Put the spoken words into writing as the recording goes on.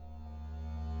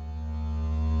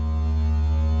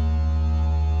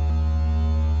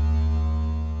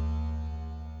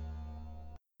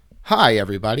Hi,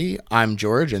 everybody. I'm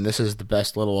George, and this is the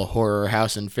best little horror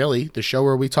house in Philly, the show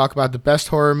where we talk about the best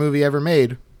horror movie ever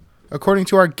made, according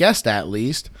to our guest, at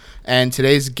least. And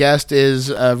today's guest is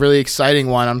a really exciting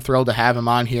one. I'm thrilled to have him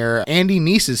on here. Andy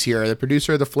Kneis is here, the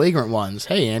producer of the Flagrant Ones.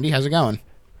 Hey, Andy, how's it going?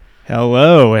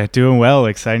 Hello, doing well.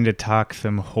 Exciting to talk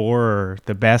some horror,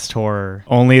 the best horror,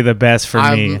 only the best for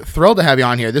me. I'm thrilled to have you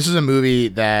on here. This is a movie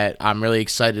that I'm really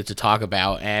excited to talk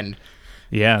about, and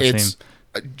it's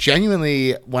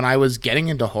genuinely, when I was getting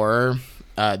into horror,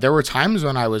 there were times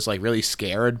when I was like really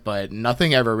scared, but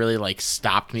nothing ever really like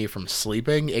stopped me from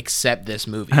sleeping except this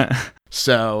movie.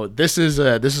 So this is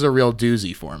a real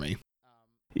doozy for me.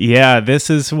 Yeah, this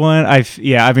is one.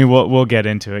 We'll get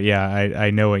into it. Yeah, I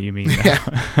know what you mean.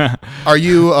 Yeah. Are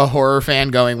you a horror fan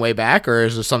going way back, or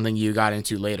is this something you got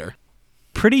into later?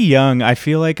 Pretty young. I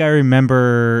feel like I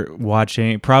remember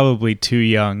watching, probably too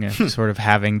young, sort of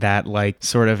having that like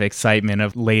sort of excitement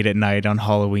of late at night on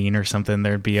Halloween or something.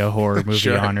 There'd be a horror movie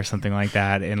Sure. on or something like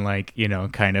that, and like, you know,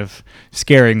 kind of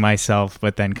scaring myself,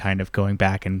 but then kind of going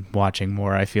back and watching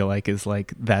more. I feel like is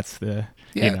like that's the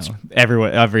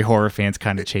every horror fan's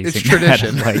kind of chasing. It's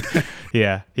tradition. Like,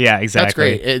 yeah, exactly. That's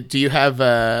great. Do you have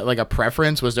like a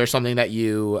preference? Was there something that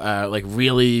you like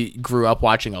really grew up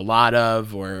watching a lot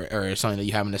of, or something that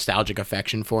you have a nostalgic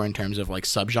affection for in terms of like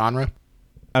subgenre?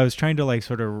 I was trying to like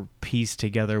sort of piece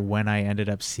together when I ended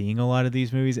up seeing a lot of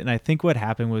these movies. And I think what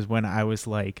happened was when I was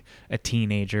like a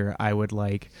teenager, I would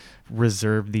like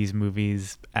reserve these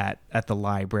movies at the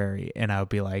library, and I would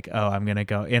be like, oh, I'm going to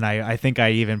go. And I think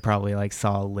I even probably like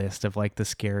saw a list of like the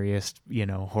scariest, you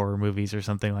know, horror movies or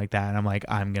something like that. And I'm like,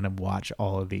 I'm going to watch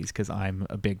all of these because I'm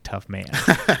a big tough man.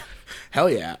 Hell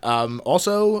yeah.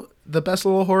 Also, the best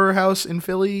little horror house in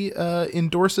Philly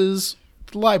endorses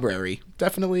the library.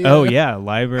 Definitely. Oh yeah,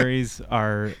 libraries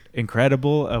are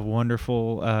incredible, a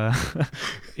wonderful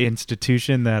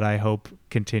institution that I hope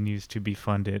continues to be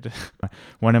funded.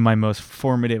 One of my most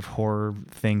formative horror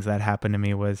things that happened to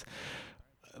me was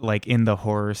like in the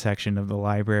horror section of the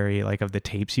library, like of the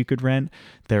tapes you could rent,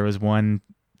 there was one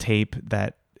tape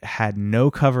that had no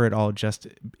cover at all, just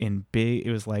in big,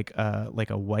 it was like a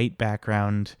white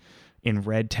background in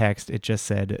red text. It just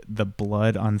said "The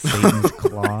Blood on Satan's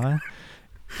Claw."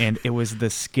 And it was the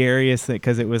scariest thing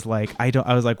because it was like I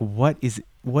was like, what is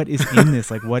in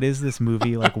this? Like, what is this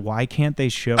movie? Like, why can't they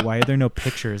show? Why are there no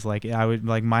pictures? Like, I would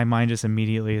like my mind just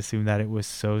immediately assumed that it was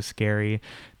so scary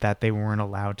that they weren't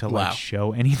allowed to like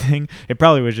show anything. It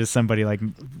probably was just somebody like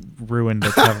ruined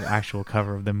the actual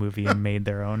cover of the movie and made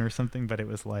their own or something. But it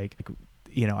was like,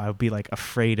 you know, I would be like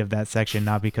afraid of that section,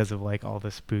 not because of like all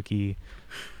the spooky.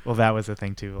 Well, that was the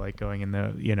thing too, like going in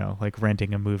the, you know, like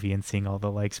renting a movie and seeing all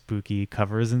the like spooky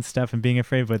covers and stuff and being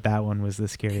afraid. But that one was the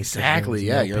scariest. Exactly.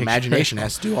 Yeah. Your imagination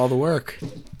has to do all the work.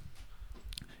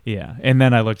 Yeah. And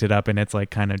then I looked it up, and it's like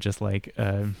kind of just like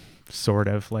sort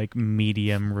of like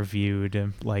medium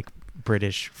reviewed, like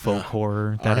British folk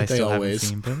horror that I still haven't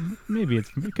seen, but maybe it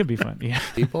could be fun. Yeah.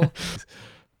 People.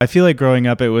 I feel like growing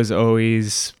up, it was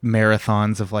always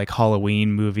marathons of like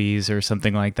Halloween movies or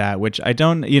something like that, which I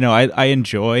don't, you know, I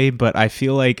enjoy, but I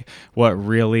feel like what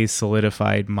really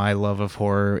solidified my love of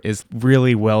horror is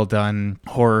really well done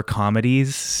horror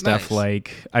comedies, stuff. Nice.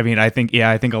 Like, I mean, I think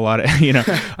a lot of, you know,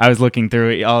 I was looking through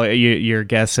it, your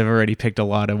guests have already picked a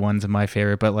lot of ones of my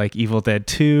favorite, but like Evil Dead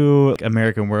 2,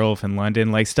 American Werewolf in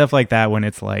London, like stuff like that, when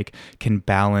it's like can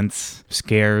balance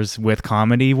scares with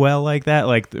comedy well like that,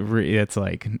 like it's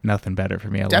like nothing better for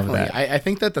me. I Definitely. love that. I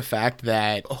think that the fact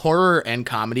that horror and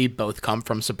comedy both come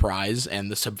from surprise and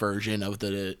the subversion of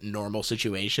the normal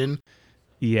situation.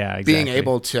 Yeah, exactly. Being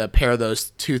able to pair those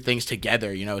two things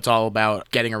together, you know, it's all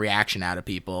about getting a reaction out of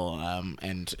people.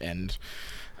 And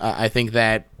I think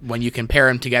that when you can pair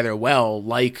them together well,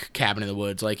 like Cabin in the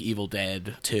Woods, like Evil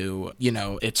Dead 2, you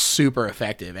know, it's super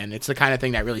effective. And it's the kind of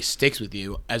thing that really sticks with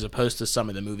you, as opposed to some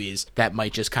of the movies that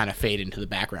might just kind of fade into the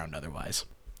background otherwise.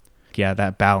 Yeah,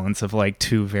 that balance of like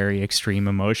two very extreme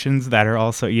emotions that are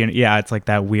also, you know, yeah, it's like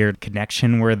that weird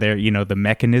connection where they're, you know, the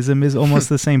mechanism is almost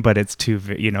the same, but it's two,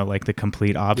 you know, like the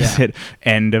complete opposite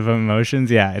end of emotions.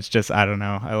 Yeah, it's just, I don't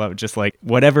know. I love just like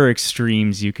whatever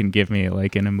extremes you can give me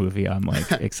like in a movie, I'm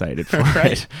like excited for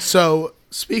it. So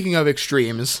speaking of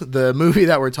extremes, the movie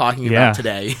that we're talking about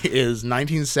today is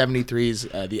 1973's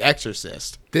The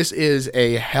Exorcist. This is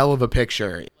a hell of a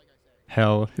picture.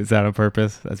 Hell, is that on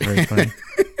purpose? That's very funny.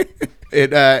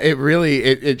 It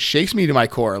really shakes me to my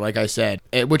core, like I said,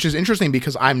 which is interesting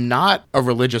because I'm not a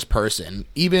religious person.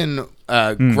 Even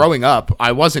growing up,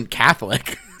 I wasn't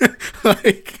Catholic.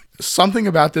 Like something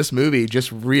about this movie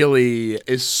just really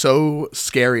is so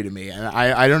scary to me, and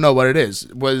I don't know what it is.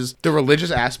 Was the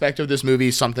religious aspect of this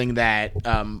movie something that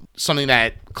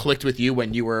clicked with you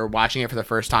when you were watching it for the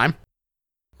first time?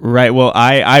 Right. Well,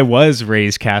 I was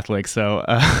raised Catholic, so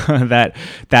that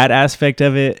aspect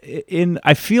of it,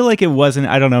 I feel like it wasn't.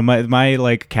 I don't know. My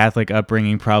like Catholic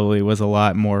upbringing probably was a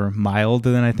lot more mild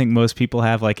than I think most people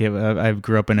have. Like I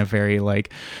grew up in a very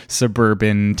like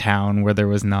suburban town where there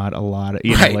was not a lot of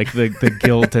know like the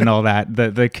guilt and all that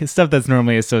the stuff that's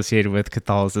normally associated with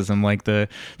Catholicism, like the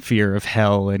fear of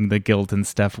hell and the guilt and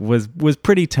stuff was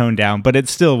pretty toned down. But it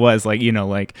still was like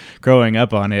like growing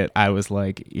up on it, I was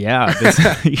like, yeah, this.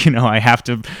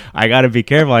 I gotta be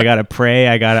careful. I gotta pray.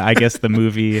 I guess the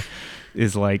movie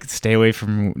is like, stay away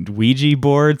from Ouija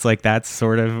boards. Like that's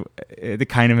sort of, it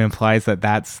kind of implies that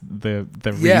that's the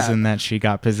reason that she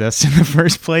got possessed in the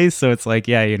first place. So it's like,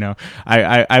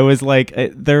 I was like,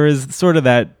 there was sort of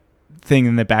that thing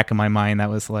in the back of my mind that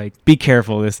was like, be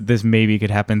careful, this maybe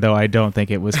could happen, though I don't think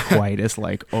it was quite as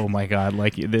like, oh my god,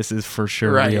 like this is for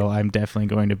sure real. I'm definitely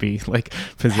going to be like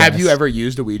possessed. Have you ever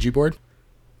used a Ouija board?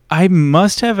 I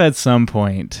must have at some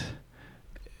point.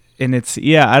 And it's,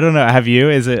 I don't know. Have you?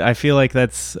 Is it, I feel like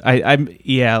that's,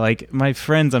 like my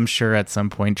friends, I'm sure at some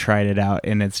point tried it out,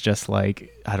 and it's just like,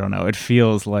 I don't know. It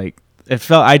feels like,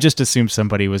 I just assumed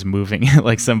somebody was moving it,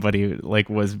 like somebody like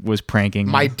was pranking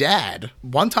my dad.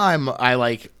 One time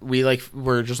we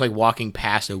were just like walking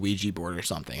past a Ouija board or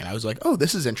something, and I was like, oh,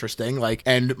 this is interesting. Like,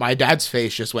 and my dad's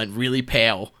face just went really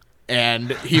pale.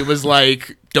 And he was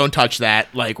like, don't touch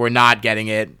that. Like, we're not getting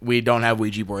it. We don't have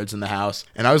Ouija boards in the house.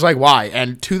 And I was like, why?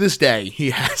 And to this day,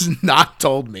 he has not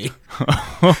told me.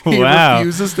 He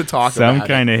refuses to talk about it. Some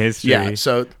kind of history. Yeah,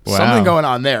 so something going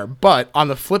on there. But on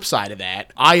the flip side of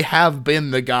that, I have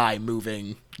been the guy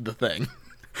moving the thing.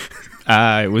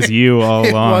 It was you all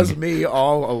along. It was me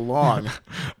all along.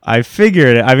 I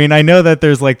figured it. I mean, I know that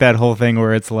there's like that whole thing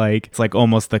where it's like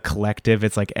almost the collective.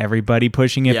 It's like everybody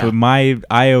pushing it. Yeah. But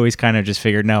I always kind of just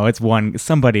figured, no, it's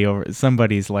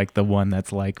somebody's like the one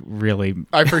that's like really.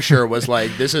 I for sure was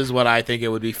like, this is what I think it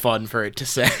would be fun for it to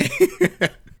say.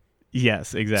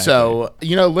 Yes, exactly. So,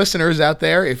 listeners out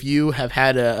there, if you have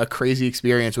had a crazy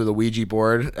experience with a Ouija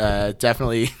board,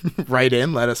 definitely write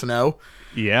in, let us know.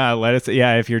 Yeah,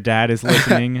 if your dad is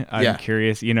listening, I'm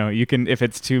curious, you can,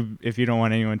 if you don't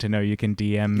want anyone to know, you can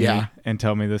DM me and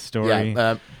tell me the story.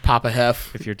 Yeah, Papa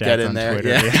Hef, if your dad's on there.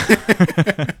 Twitter.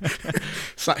 Yeah.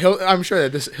 So I'm sure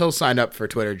that he'll sign up for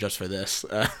Twitter just for this.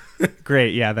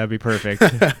 Great. Yeah, that'd be perfect.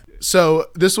 So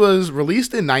this was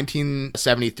released in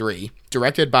 1973,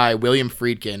 directed by William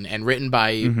Friedkin and written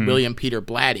by William Peter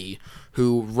Blatty,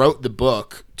 who wrote the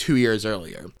book 2 years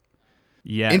earlier.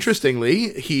 Yeah.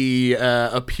 Interestingly, he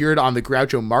appeared on the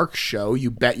Groucho Marx show, You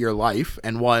Bet Your Life,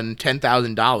 and won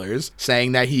 $10,000,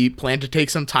 saying that he planned to take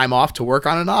some time off to work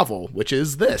on a novel, which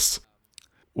is this.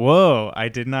 Whoa, I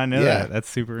did not know that. That's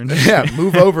super interesting. Yeah,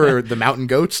 move over the mountain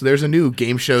goats. There's a new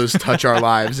game shows touch our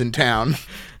lives in town.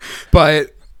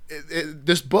 But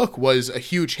this book was a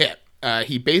huge hit.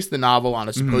 He based the novel on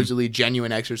a supposedly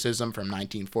genuine exorcism from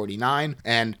 1949.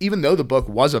 And even though the book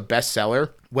was a bestseller,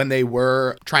 when they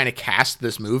were trying to cast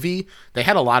this movie, they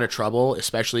had a lot of trouble,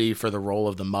 especially for the role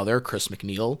of the mother, Chris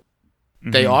McNeil.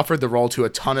 They offered the role to a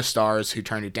ton of stars who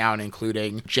turned it down,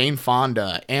 including Jane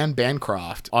Fonda, Anne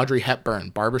Bancroft, Audrey Hepburn,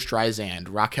 Barbra Streisand,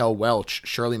 Raquel Welch,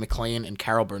 Shirley MacLaine, and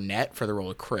Carol Burnett for the role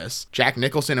of Chris. Jack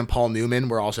Nicholson and Paul Newman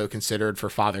were also considered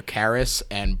for Father Karras,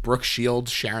 and Brooke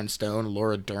Shields, Sharon Stone,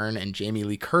 Laura Dern, and Jamie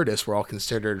Lee Curtis were all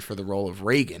considered for the role of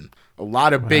Reagan. A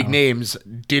lot of big names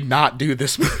did not do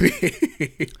this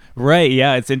movie. Right,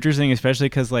 yeah, it's interesting, especially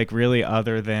because, like, really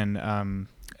other than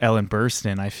Ellen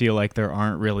Burstyn, I feel like there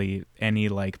aren't really any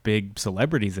like big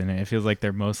celebrities in it. It feels like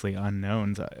they're mostly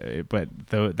unknowns, but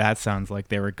that sounds like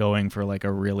they were going for like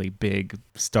a really big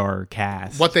star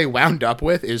cast. What they wound up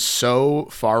with is so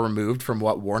far removed from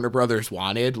what Warner Brothers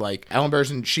wanted. Like Ellen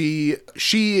Burstyn,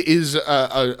 she is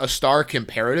a star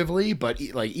comparatively, but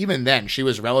like even then she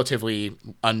was relatively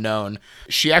unknown.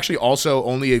 She actually also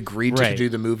only agreed to do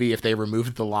the movie if they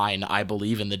removed the line "I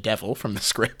believe in the devil" from the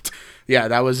script. Yeah,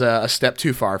 that was a step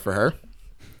too far for her.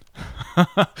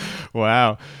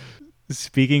 Wow.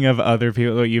 Speaking of other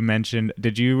people that you mentioned,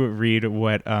 did you read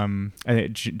what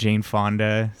Jane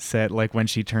Fonda said? Like when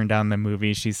she turned down the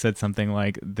movie, she said something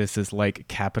like, "This is like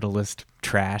capitalist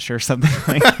trash" or something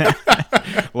like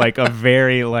that. Like a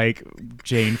very like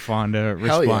Jane Fonda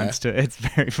response to it. It's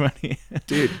very funny.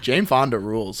 Dude, Jane Fonda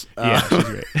rules. Yeah, she's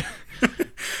great.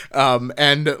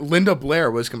 And Linda Blair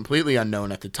was completely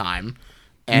unknown at the time.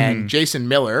 And Jason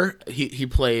Miller, he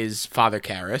plays Father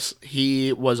Karras.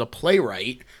 He was a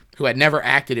playwright, who had never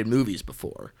acted in movies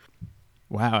before.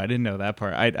 Wow, I didn't know that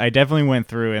part. I definitely went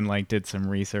through and like did some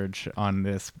research on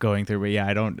this going through, but yeah,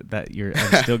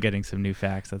 I'm still getting some new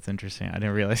facts. That's interesting. I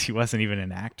didn't realize he wasn't even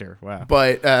an actor. Wow.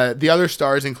 But the other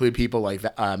stars include people like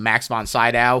Max von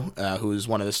Sydow, who's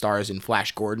one of the stars in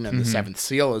Flash Gordon and The Seventh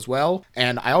Seal as well.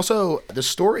 And the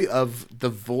story of the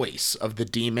voice of the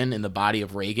demon in the body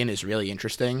of Reagan is really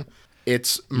interesting.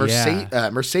 It's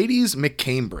Mercedes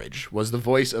McCambridge was the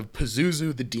voice of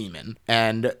Pazuzu the demon,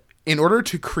 and in order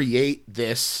to create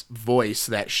this voice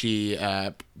that she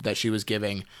was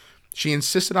giving, she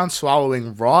insisted on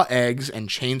swallowing raw eggs and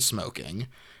chain smoking.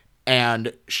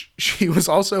 And she was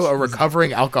also a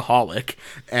recovering alcoholic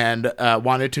and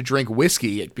wanted to drink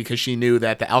whiskey because she knew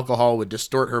that the alcohol would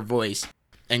distort her voice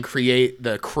and create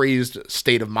the crazed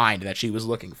state of mind that she was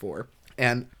looking for.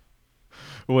 And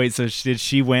wait, so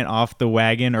she went off the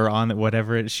wagon or on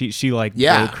whatever she like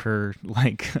broke her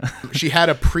like she had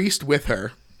a priest with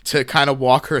her to kind of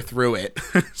walk her through it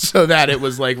so that it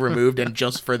was like removed and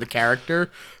just for the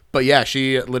character. But yeah,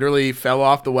 she literally fell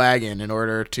off the wagon in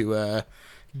order to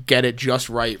get it just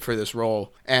right for this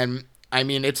role. And I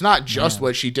mean, it's not just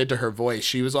what she did to her voice.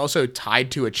 She was also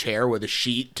tied to a chair with a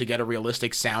sheet to get a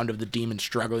realistic sound of the demon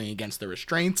struggling against the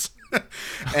restraints.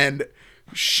 And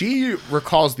she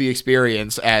recalls the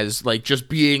experience as like just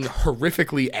being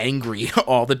horrifically angry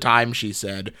all the time, she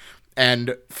said.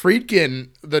 And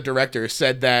Friedkin, the director,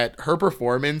 said that her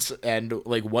performance and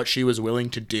like what she was willing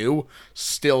to do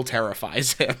still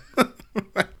terrifies him.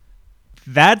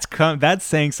 That's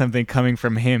saying something coming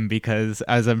from him, because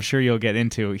as I'm sure you'll get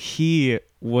into, he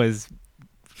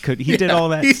did all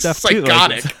that stuff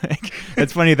psychotic. Too. Like,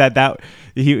 it's funny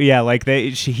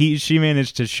she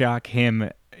managed to shock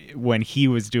him when he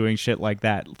was doing shit like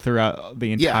that throughout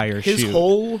the entire shoot. His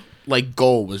whole like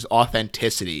goal was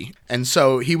authenticity, and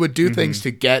so he would do things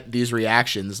to get these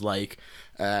reactions. Like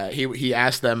he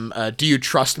asked them, "Do you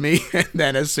trust me?" And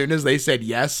then as soon as they said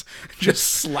yes, just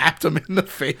slapped them in the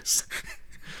face.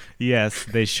 Yes,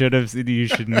 they should have. You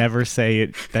should never say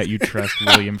it that you trust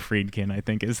William Friedkin, I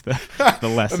think is the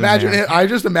lesson. I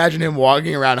just imagine him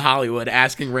walking around Hollywood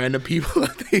asking random people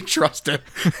if they trust him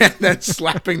and then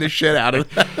slapping the shit out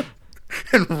of them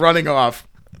and running off.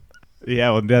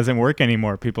 Yeah, well, it doesn't work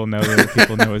anymore. People know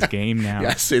his game now.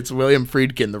 Yes, it's William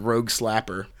Friedkin, the rogue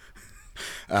slapper.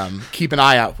 Keep an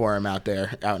eye out for him out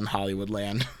there, out in Hollywood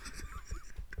land.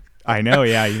 I know,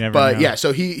 yeah, you never know. But yeah,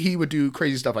 so he would do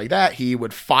crazy stuff like that. He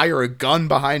would fire a gun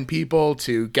behind people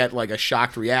to get like a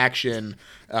shocked reaction.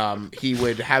 He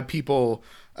would have people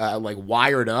like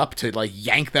wired up to like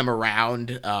yank them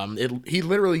around. He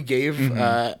literally gave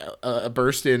a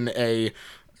Burstyn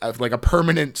a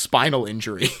permanent spinal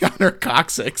injury on her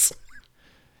coccyx.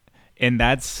 And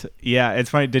that's it's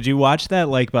funny. Did you watch that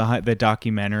like behind the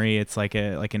documentary? It's like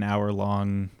an hour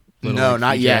long. No,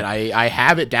 not yet. I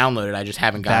have it downloaded. I just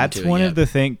haven't gotten to it yet. That's one of the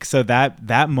things. So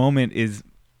that moment is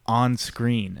on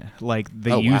screen. Like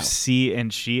you see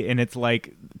and it's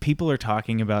like people are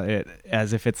talking about it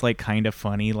as if it's like kind of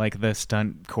funny. Like the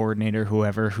stunt coordinator,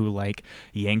 whoever who like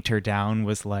yanked her down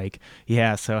was like,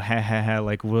 yeah, so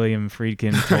like William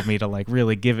Friedkin told me to like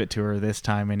really give it to her this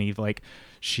time. And he like,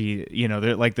 she,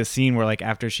 they're like the scene where like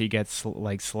after she gets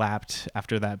like slapped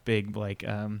after that big like,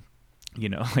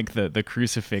 like the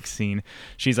crucifix scene,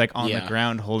 she's like on the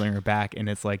ground holding her back, and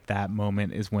it's like that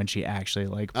moment is when she actually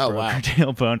like broke her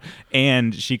tailbone.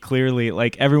 And she clearly,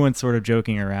 like, everyone's sort of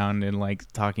joking around and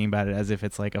like talking about it as if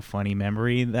it's like a funny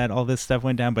memory that all this stuff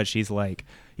went down, but she's like,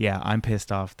 yeah, I'm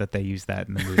pissed off that they used that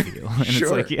in the movie. And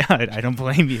Sure. It's like, yeah, I don't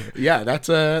blame you. Yeah,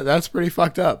 that's pretty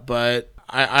fucked up, but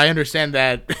I understand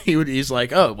that he's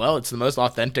like, oh, well, it's the most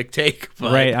authentic take.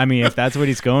 But... Right. I mean, if that's what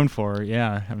he's going for,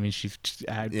 yeah. I mean, she's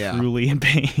truly in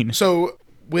pain. So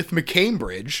with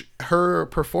McCambridge, her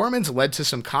performance led to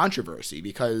some controversy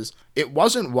because it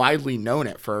wasn't widely known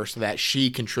at first that she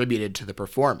contributed to the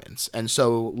performance. And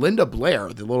so Linda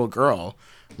Blair, the little girl,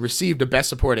 received a Best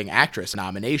Supporting Actress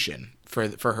nomination for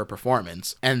her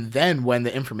performance. And then when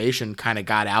the information kind of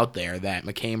got out there that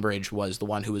McCambridge was the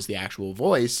one who was the actual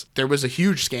voice, there was a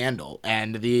huge scandal.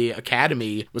 And the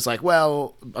Academy was like,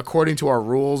 well, according to our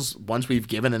rules, once we've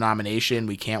given a nomination,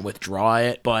 we can't withdraw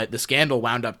it. But the scandal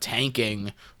wound up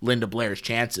tanking Linda Blair's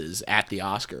chances at the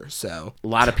Oscars. So a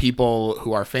lot of people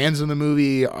who are fans of the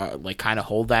movie like kind of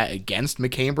hold that against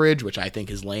McCambridge, which I think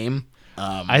is lame.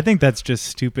 I think that's just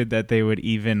stupid that they would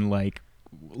even like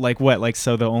what? Like,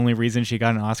 so the only reason she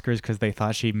got an Oscar is because they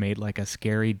thought she made like a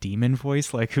scary demon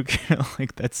voice? Like, who cares?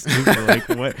 Like, that's stupid. Like,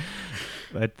 what?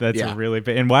 That's Yeah. really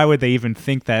big. And why would they even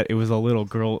think that it was a little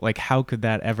girl? Like, how could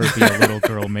that ever be a little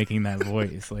girl making that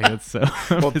voice? Like, that's so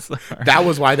bizarre. That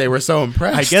was why they were so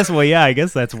impressed. I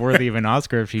guess that's worthy of an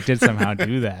Oscar if she did somehow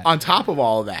do that. On top of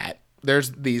all that,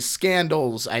 there's these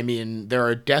scandals. I mean, there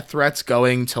are death threats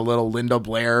going to little Linda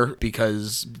Blair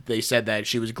because they said that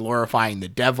she was glorifying the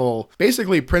devil.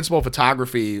 Basically, principal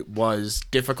photography was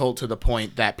difficult to the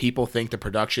point that people think the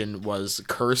production was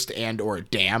cursed and or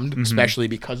damned, especially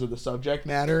because of the subject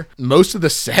matter. Most of the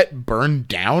set burned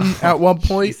down at one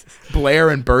point. Jesus. Blair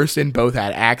and Burstyn both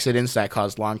had accidents that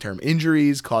caused long-term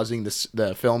injuries, causing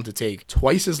the film to take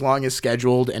twice as long as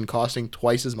scheduled and costing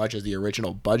twice as much as the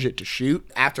original budget to shoot.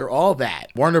 After all that,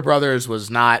 Warner Brothers was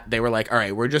not, they were like, all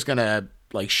right, we're just gonna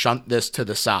like shunt this to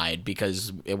the side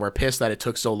because we're pissed that it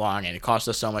took so long and it cost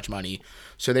us so much money.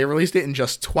 So they released it in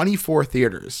just 24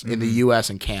 theaters in the US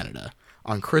and Canada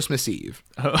on Christmas Eve.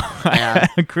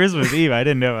 Christmas Eve, I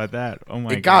didn't know about that. Oh my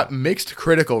god. It got mixed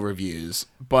critical reviews,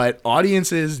 but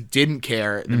audiences didn't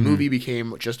care. The movie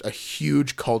became just a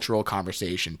huge cultural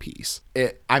conversation piece.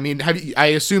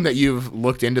 I assume that you've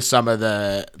looked into some of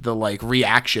the like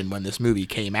reaction when this movie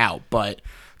came out, but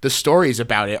the stories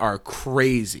about it are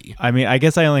crazy. I mean, I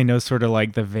guess I only know sort of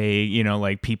like the vague,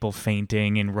 like people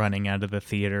fainting and running out of the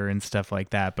theater and stuff like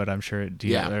that. But I'm sure,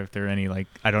 if there are any, like,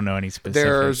 I don't know any specific.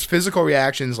 There's physical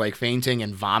reactions like fainting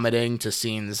and vomiting to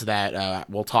scenes that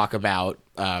we'll talk about.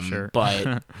 Sure.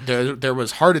 But there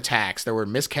was heart attacks. There were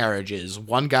miscarriages.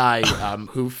 One guy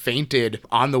who fainted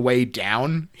on the way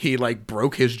down, he like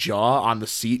broke his jaw on the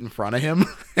seat in front of him.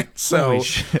 So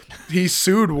he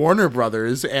sued Warner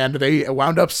Brothers and they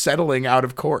wound up settling out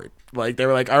of court. Like they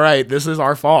were like, all right, this is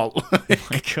our fault. Oh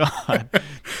my God.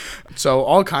 So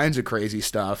all kinds of crazy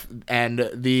stuff. And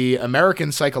the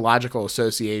American Psychological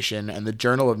Association and the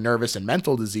Journal of Nervous and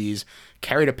Mental Disease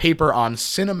carried a paper on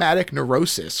cinematic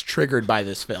neurosis triggered by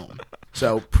this film.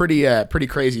 So pretty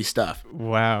crazy stuff.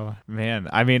 Wow, man.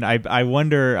 I mean, I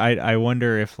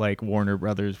wonder if like Warner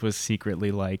Brothers was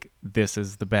secretly like, this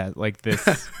is the best. Like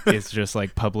this is just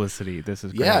like publicity. This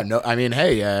is great. Yeah. No, I mean,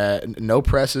 hey, no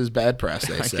press is bad press,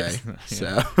 they say.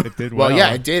 So it did well. Well,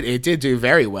 yeah, it did do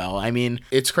very well. I mean,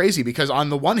 it's crazy because on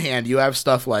the one hand, you have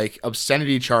stuff like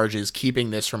obscenity charges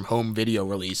keeping this from home video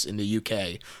release in the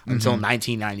UK until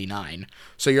 1999.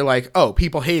 So you're like, oh,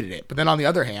 people hated it. But then on the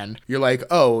other hand, you're like,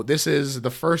 oh, this is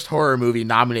the first horror movie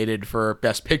nominated for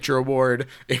Best Picture Award.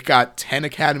 It got 10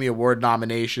 Academy Award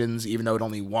nominations, even though it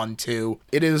only won 2.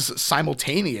 It is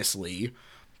simultaneously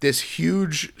this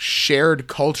huge shared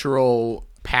cultural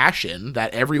passion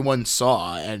that everyone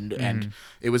saw and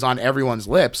it was on everyone's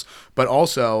lips, but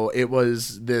also it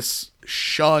was this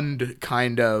shunned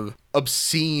kind of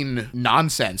obscene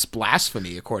nonsense,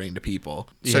 blasphemy, according to people.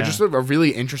 So just a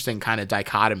really interesting kind of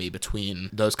dichotomy between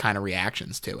those kind of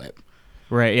reactions to it.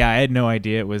 Right. Yeah, I had no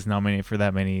idea it was nominated for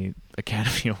that many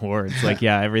Academy Awards. Like,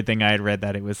 yeah, everything I had read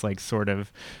that it was like sort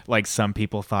of like some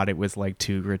people thought it was like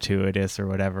too gratuitous or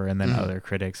whatever, and then other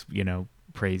critics,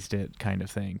 praised it kind of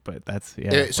thing. But that's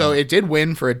so it did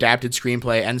win for adapted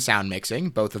screenplay and sound mixing.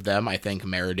 Both of them I think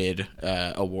merited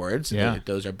awards.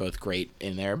 Those are both great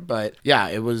in there. But yeah,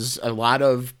 it was a lot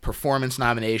of performance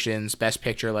nominations. Best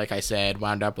Picture, like I said,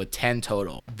 wound up with 10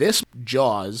 total. This,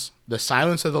 Jaws, The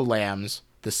Silence of the Lambs,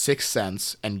 The Sixth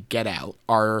Sense, and Get Out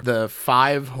are the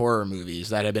 5 horror movies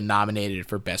that have been nominated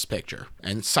for Best Picture.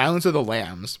 And Silence of the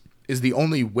Lambs is the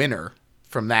only winner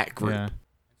from that group.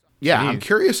 Yeah, I'm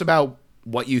curious about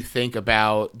what you think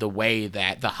about the way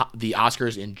that the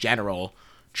Oscars in general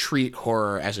treat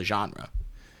horror as a genre.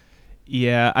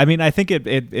 Yeah, I mean, I think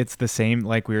it's the same,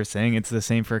 like we were saying, it's the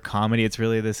same for comedy. It's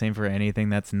really the same for anything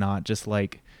that's not just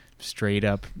like straight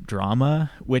up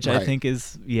drama, which I think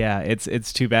is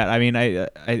it's too bad. I mean, I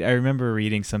remember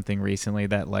reading something recently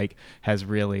that like has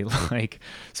really like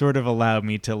sort of allowed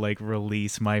me to like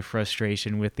release my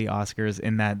frustration with the Oscars,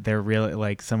 in that they're really,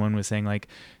 like, someone was saying like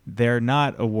they're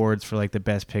not awards for like the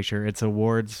best picture, it's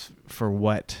awards for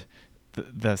what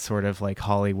the sort of like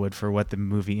Hollywood, for what the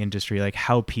movie industry, like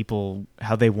how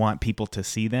they want people to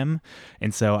see them.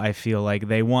 And so I feel like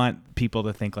they want people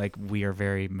to think like we are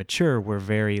very mature, we're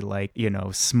very like,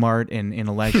 smart and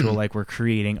intellectual, like we're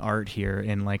creating art here.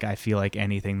 And like I feel like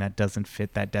anything that doesn't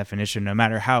fit that definition, no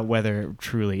matter whether it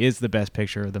truly is the best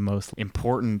picture or the most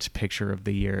important picture of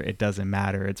the year, it doesn't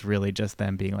matter. It's really just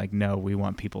them being like, no, we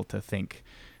want people to think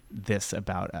this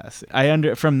about us.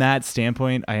 From that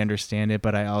standpoint, I understand it,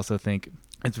 but I also think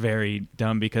It's very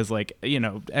dumb because, like, you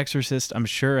know, Exorcist, I'm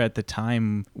sure at the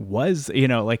time was, you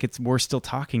know, like we're still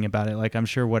talking about it. Like, I'm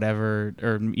sure whatever,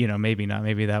 or, you know, maybe not,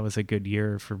 maybe that was a good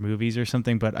year for movies or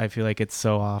something, but I feel like it's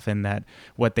so often that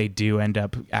what they do end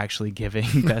up actually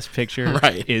giving Best Picture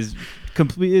Right. is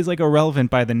completely, is like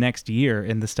irrelevant by the next year.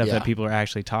 And the stuff Yeah. that people are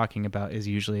actually talking about is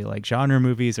usually like genre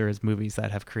movies, or is movies that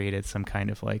have created some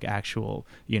kind of like actual,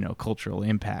 you know, cultural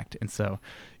impact. And so,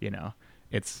 you know,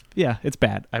 it's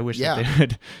bad. I wish that they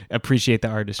would appreciate the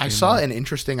artistry. I saw more. an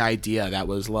interesting idea that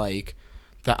was like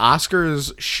the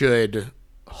Oscars should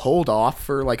hold off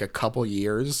for like a couple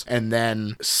years and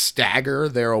then stagger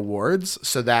their awards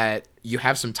so that you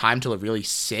have some time to really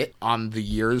sit on the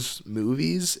year's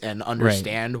movies and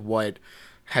understand what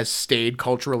has stayed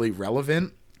culturally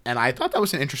relevant. And I thought that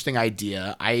was an interesting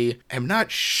idea. I am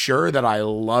not sure that I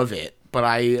love it, but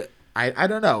I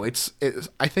don't know.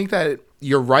 I think that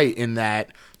you're right in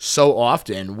that so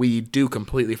often we do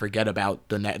completely forget about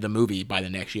the movie by the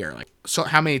next year. Like, so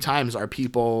how many times are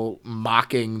people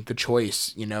mocking the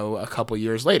choice, you know, a couple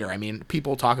years later? I mean,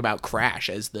 people talk about Crash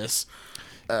as this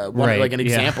like an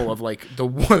example of like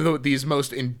one of these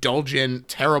most indulgent,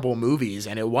 terrible movies,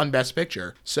 and it won Best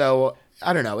Picture. So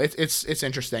I don't know. It's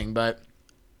interesting, but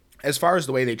as far as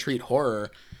the way they treat horror,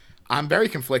 I'm very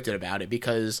conflicted about it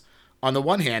because on the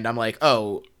one hand, I'm like,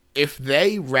 oh, if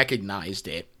they recognized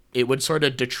it, it would sort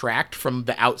of detract from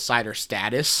the outsider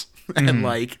status. And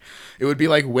like, it would be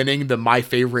like winning the My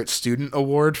Favorite Student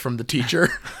award from the teacher.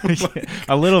 Like,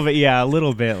 a little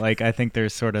bit. Like, I think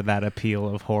there's sort of that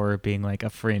appeal of horror being like a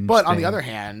fringe But thing. on the other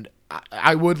hand,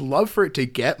 I would love for it to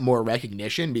get more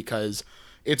recognition because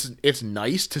it's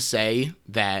nice to say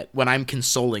that when I'm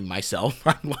consoling myself,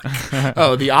 I'm like,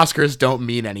 oh, the Oscars don't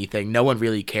mean anything. No one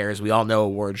really cares. We all know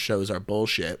award shows are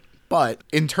bullshit. But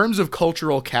in terms of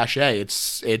cultural cachet,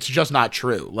 it's just not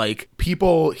true. Like,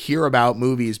 people hear about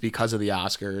movies because of the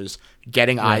Oscars.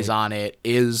 Getting eyes on it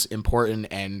is important,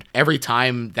 and every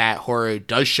time that horror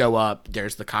does show up,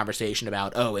 there's the conversation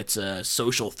about, oh, it's a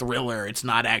social thriller, it's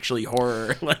not actually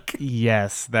horror. Like,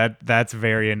 yes, that's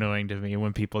very annoying to me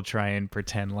when people try and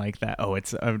pretend like that. Oh,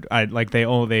 it's like they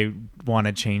want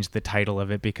to change the title of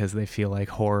it because they feel like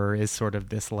horror is sort of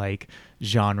this like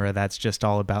genre that's just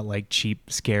all about like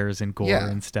cheap scares and gore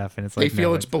and stuff, and it's like they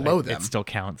feel it's below them. It still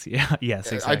counts. Yeah,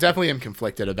 yes, exactly. I definitely am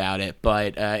conflicted about it,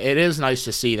 but it is nice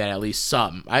to see that at least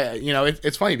some.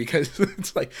 It's funny because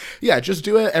it's like, yeah, just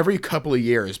do it every couple of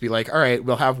years. Be like, all right,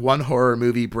 we'll have one horror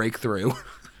movie breakthrough.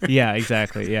 Yeah,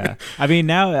 exactly. Yeah. I mean,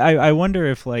 now I wonder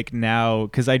if like now,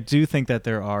 because I do think that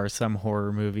there are some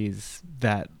horror movies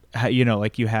that, you know,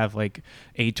 like you have like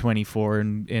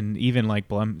A24 and even like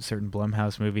certain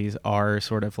Blumhouse movies are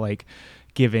sort of like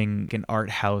giving an art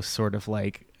house sort of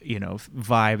like, you know,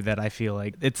 vibe that I feel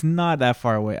like it's not that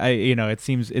far away. It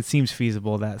seems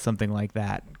feasible that something like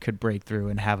that could break through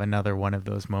and have another one of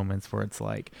those moments where it's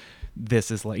like, this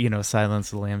is like, you know,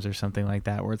 Silence of the Lambs or something like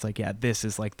that, where it's like, yeah, this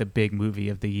is like the big movie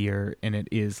of the year, and it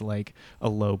is like a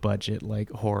low budget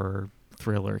like horror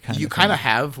thriller kind of thing. You kind of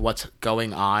have what's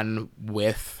going on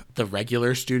with the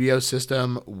regular studio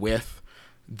system with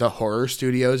the horror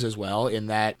studios as well, in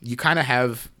that you kind of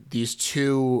have these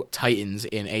two titans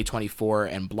in A24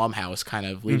 and Blumhouse kind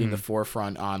of leading the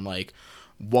forefront on like,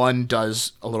 one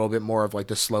does a little bit more of like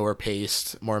the slower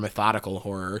paced, more methodical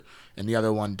horror, and the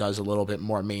other one does a little bit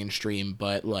more mainstream,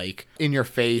 but like in your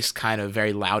face, kind of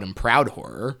very loud and proud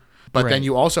horror. But then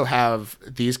you also have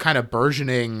these kind of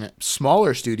burgeoning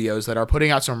smaller studios that are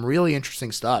putting out some really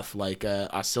interesting stuff, like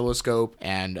Oscilloscope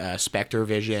and Spectre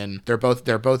Vision. They're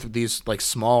both these like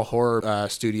small horror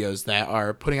studios that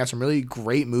are putting out some really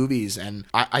great movies. And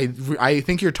I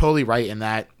think you're totally right in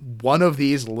that one of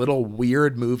these little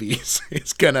weird movies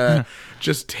is gonna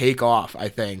just take off, I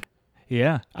think.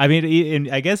 Yeah. I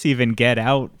mean, I guess even Get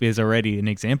Out is already an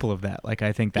example of that. Like,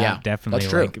 I think that definitely,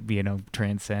 like, you know,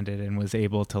 transcended and was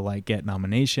able to, like, get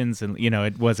nominations. And, you know,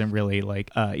 it wasn't really, like,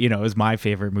 you know, it was my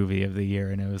favorite movie of the year.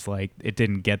 And it was, like, it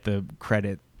didn't get the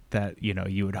credit that, you know,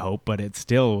 you would hope. But it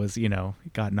still was, you know,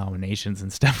 got nominations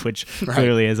and stuff, which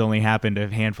clearly has only happened a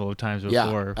handful of times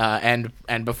before. Yeah.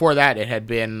 And before that, it had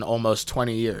been almost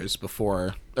 20 years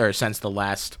since the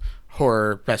last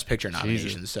horror Best Picture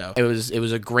nomination. So it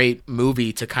was a great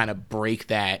movie to kind of break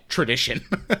that tradition.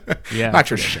 Not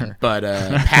tradition, but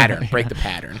pattern. Break the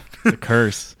pattern. The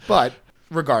curse. But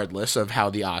regardless of how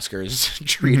the Oscars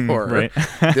treat horror,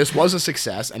 this was a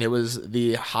success, and it was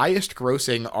the highest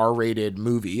grossing R-rated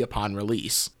movie upon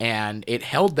release, and it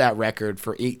held that record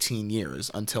for 18 years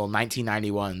until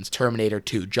 1991's Terminator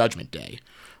 2 Judgment Day.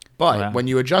 But Wow. when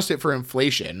you adjust it for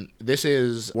inflation, this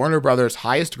is Warner Brothers'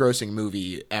 highest grossing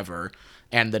movie ever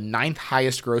and the 9th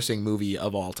highest grossing movie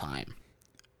of all time.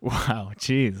 Wow,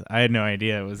 jeez, I had no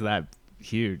idea it was that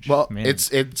huge. Well, Man.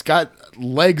 it's got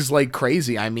legs like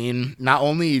crazy. I mean, not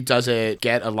only does it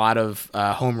get a lot of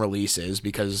home releases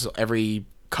because every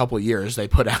couple years they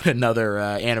put out another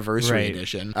anniversary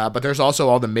edition, but there's also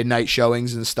all the midnight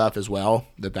showings and stuff as well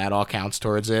that all counts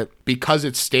towards it because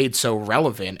it stayed so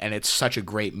relevant and it's such a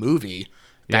great movie.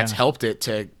 That's helped it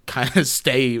to kind of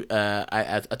stay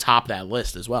atop that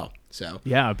list as well. So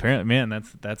yeah, apparently, man,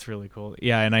 that's really cool.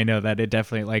 Yeah, and I know that it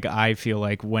definitely, like, I feel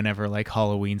like whenever like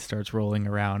Halloween starts rolling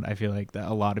around, I feel like that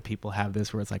a lot of people have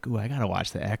this where it's like, ooh, I gotta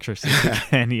watch The Exorcist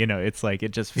again. You know, it's like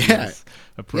it just feels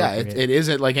appropriate. Yeah, it is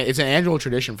like it's an annual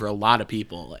tradition for a lot of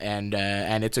people, and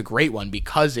it's a great one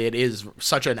because it is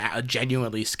such a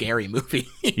genuinely scary movie.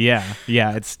 yeah,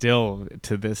 it's still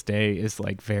to this day is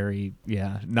like very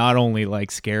not only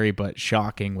like scary but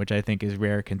shocking, which I think is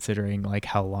rare considering like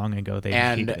how long ago they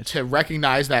made it. To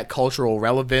recognize that cultural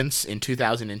relevance, in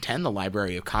 2010, the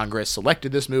Library of Congress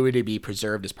selected this movie to be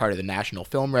preserved as part of the National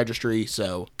Film Registry.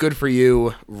 So good for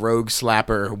you, rogue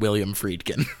slapper William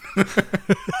Friedkin.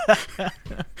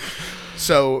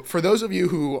 So for those of you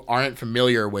who aren't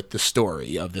familiar with the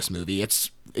story of this movie,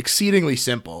 it's exceedingly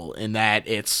simple in that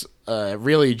it's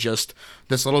really just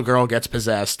this little girl gets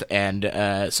possessed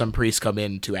and some priests come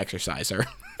in to exorcise her.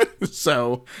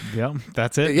 So yeah,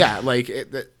 that's it. Yeah, like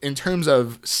in terms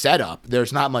of setup,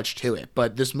 there's not much to it,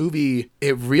 but this movie,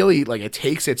 it really like it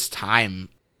takes its time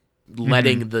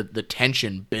letting the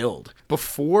tension build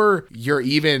before you're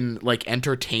even like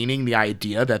entertaining the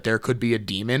idea that there could be a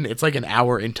demon. It's like an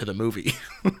hour into the movie.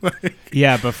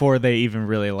 Yeah, before they even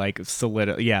really like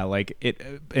like it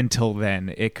until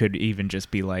then it could even just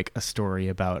be like a story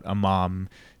about a mom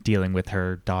dealing with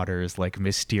her daughter's like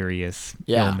mysterious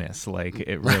illness. Like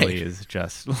it really is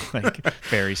just like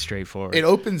very straightforward. It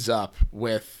opens up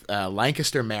with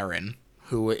Lancaster Marin,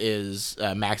 who is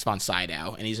Max von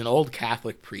Sydow, and he's an old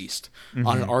Catholic priest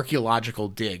on an archaeological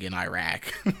dig in Iraq,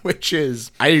 which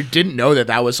is, I didn't know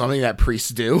that was something that priests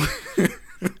do.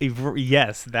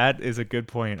 Yes, that is a good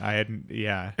point.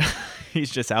 He's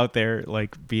just out there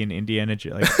like being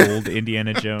old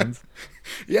Indiana Jones.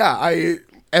 Yeah,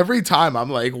 every time I'm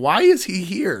like, why is he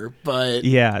here? But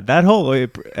yeah, that whole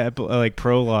like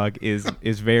prologue is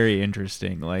very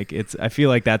interesting. Like I feel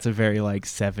like that's a very like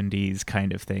 70s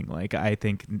kind of thing. Like I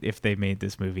think if they made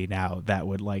this movie now, that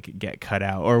would like get cut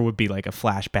out or would be like a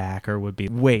flashback or would be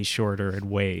way shorter and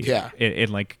way and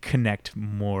like connect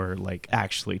more like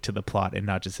actually to the plot and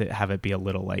not just have it be a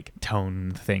little like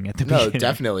tone thing at the beginning. No,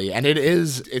 definitely. And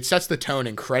it sets the tone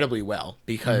incredibly well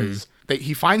because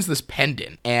he finds this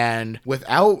pendant, and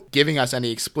without giving us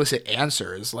any explicit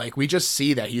answers, like we just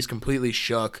see that he's completely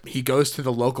shook. He goes to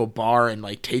the local bar and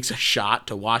like takes a shot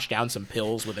to wash down some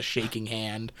pills with a shaking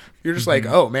hand. You're just like,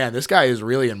 oh man, this guy is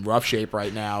really in rough shape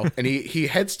right now. And he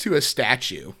heads to a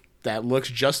statue that looks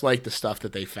just like the stuff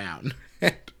that they found.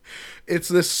 It's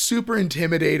this super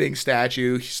intimidating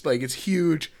statue. It's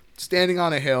huge, standing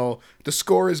on a hill. The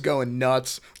score is going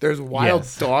nuts. There's wild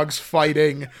dogs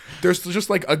fighting. There's just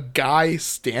like a guy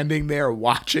standing there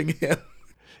watching him.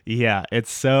 Yeah,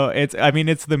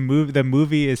 the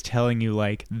movie is telling you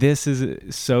like this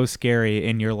is so scary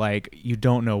and you're like you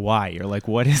don't know why. You're like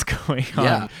what is going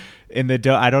on?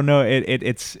 I don't know.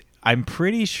 It's I'm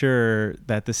pretty sure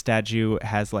that the statue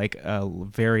has like a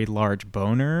very large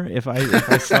boner. If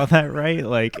I saw that right,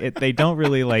 like they don't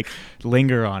really like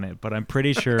linger on it, but I'm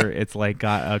pretty sure it's like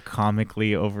got a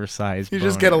comically oversized. You boner.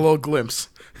 Just get a little glimpse.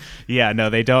 Yeah, no,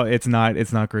 they don't. It's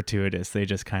not gratuitous. They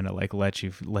just kind of like let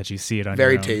you see it on.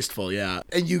 Very your own. tasteful, yeah.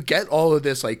 And you get all of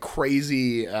this like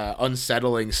crazy,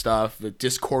 unsettling stuff, the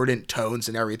discordant tones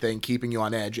and everything, keeping you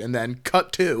on edge. And then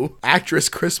cut to actress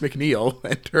Chris McNeil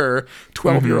and her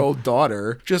 12-year-old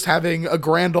daughter just having a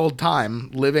grand old time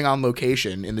living on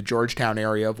location in the Georgetown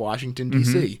area of Washington,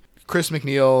 D.C. Chris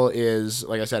McNeil is,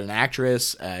 like I said, an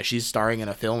actress. She's starring in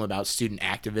a film about student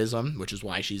activism, which is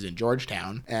why she's in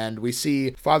Georgetown. And we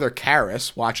see Father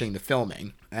Karras watching the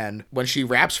filming. And when she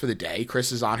wraps for the day,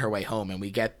 Chris is on her way home, and we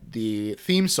get the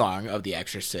theme song of The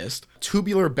Exorcist,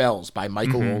 Tubular Bells by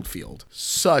Michael Oldfield.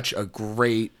 Such a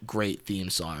great, great theme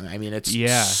song. I mean, it's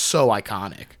so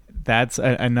iconic. That's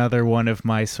another one of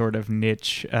my sort of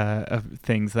niche of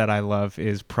things that I love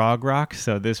is prog rock.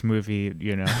 So this movie,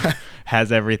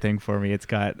 has everything for me. It's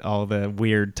got all the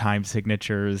weird time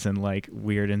signatures and like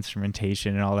weird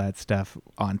instrumentation and all that stuff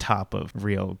on top of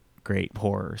real great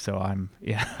horror. So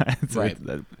it's great.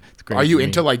 Are you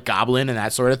into like Goblin and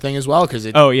that sort of thing as well? Because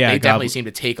they definitely seem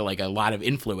to take like a lot of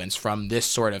influence from this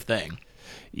sort of thing.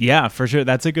 Yeah, for sure.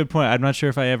 That's a good point. I'm not sure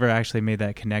if I ever actually made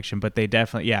that connection, but they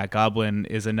definitely, yeah, Goblin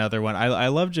is another one. I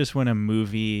love just when a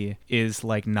movie is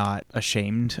like not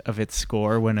ashamed of its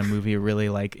score, when a movie really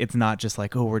like, it's not just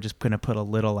like, oh, we're just going to put a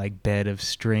little like bed of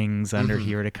strings under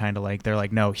here to kind of like, they're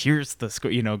like, no, here's the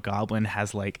score. You know, Goblin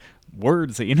has like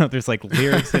words that, you know, there's like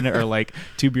lyrics in it, or like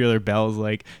Tubular Bells,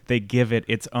 like they give it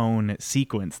its own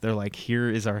sequence. They're like, here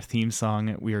is our theme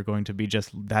song. We are going to be just,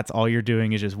 that's all you're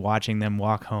doing is just watching them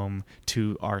walk home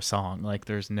to our song. Like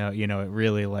there's no, you know, it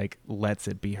really like lets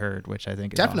it be heard, which I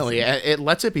think is definitely awesome. It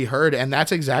lets it be heard, and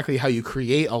that's exactly how you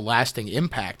create a lasting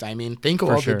impact. I mean, think of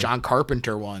all the John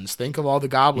Carpenter ones, think of all the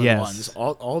Goblin ones.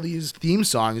 All these theme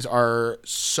songs are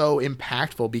so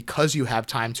impactful because you have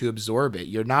time to absorb it.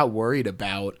 You're not worried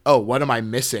about, oh, what am I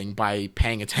missing by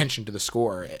paying attention to the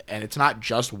score? And it's not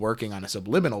just working on a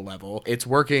subliminal level, it's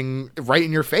working right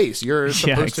in your face. You're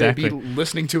supposed to be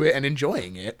listening to it and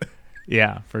enjoying it.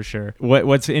 Yeah, for sure.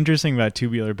 What's interesting about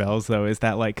Tubular Bells, though, is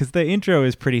that, like, because the intro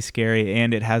is pretty scary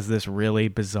and it has this really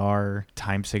bizarre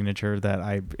time signature that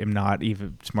I am not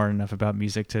even smart enough about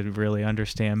music to really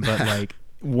understand, but, like,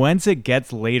 once it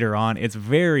gets later on, it's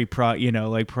very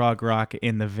prog rock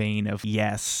in the vein of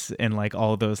Yes and like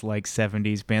all those like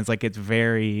 70s bands. Like it's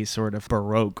very sort of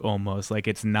Baroque almost. Like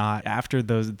it's not after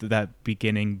that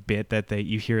beginning bit that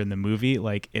you hear in the movie,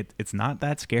 like it's not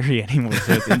that scary anymore.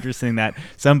 So it's interesting that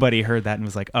somebody heard that and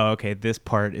was like, oh, okay, this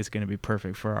part is going to be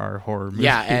perfect for our horror movie.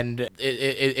 Yeah, and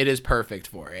it is perfect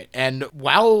for it. And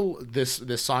while this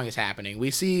song is happening,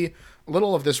 we see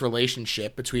little of this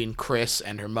relationship between Chris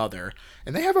and her mother,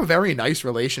 and they have a very nice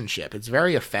relationship. It's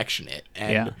very affectionate,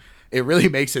 and it really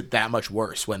makes it that much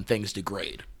worse when things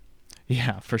degrade.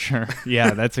 Yeah, for sure.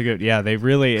 Yeah, that's a good. Yeah, they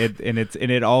really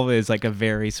it all is like a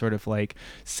very sort of like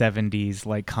 70s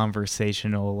like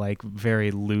conversational, like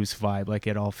very loose vibe. Like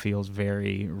it all feels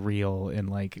very real and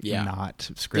like not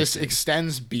scripted. This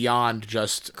extends beyond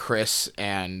just Chris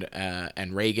and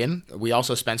Reagan. We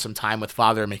also spend some time with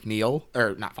Father McNeil,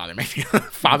 or not Father McNeil,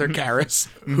 Father Karras,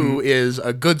 who is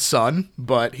a good son,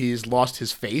 but he's lost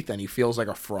his faith and he feels like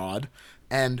a fraud.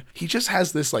 And he just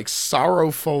has this like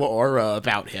sorrowful aura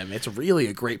about him. It's really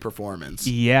a great performance.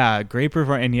 Yeah, great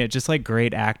performance, and yet just like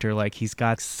great actor. Like he's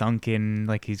got sunken,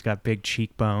 like he's got big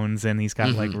cheekbones, and he's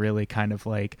got like really kind of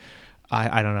like,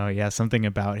 I don't know, yeah, something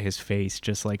about his face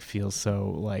just like feels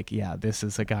so like, yeah, this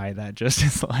is a guy that just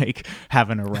is like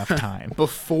having a rough time.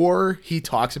 Before he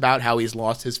talks about how he's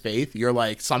lost his faith, you're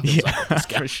like, something's up with this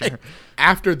guy. For sure.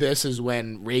 After this is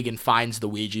when Reagan finds the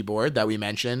Ouija board that we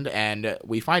mentioned, and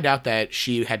we find out that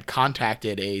she had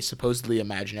contacted a supposedly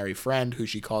imaginary friend who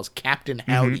she calls Captain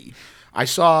Howdy. I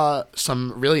saw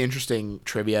some really interesting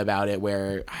trivia about it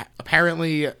where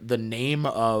apparently the name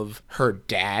of her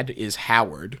dad is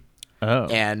Howard. Oh.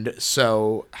 And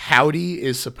so Howdy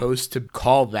is supposed to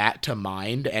call that to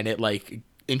mind, and it like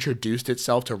introduced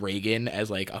itself to Reagan as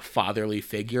like a fatherly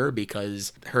figure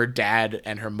because her dad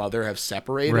and her mother have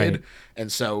separated. Right.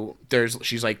 And so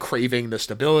she's like craving the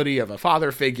stability of a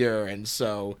father figure. And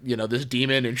so, you know, this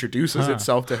demon introduces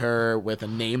itself to her with a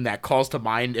name that calls to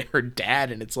mind her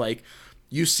dad. And it's like,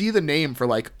 you see the name for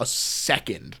like a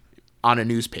second on a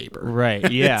newspaper.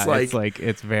 Right. Yeah.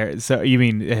 it's very, so you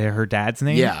mean her dad's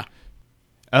name? Yeah.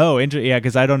 Oh, yeah,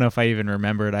 because I don't know if I even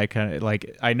remembered. I kind of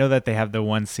like, I know that they have the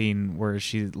one scene where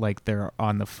she's like they're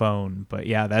on the phone, but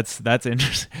yeah, that's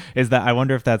interesting. Is that I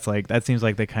wonder if that's like, that seems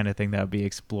like the kind of thing that would be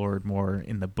explored more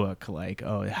in the book, like,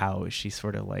 oh, how she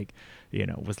sort of like, you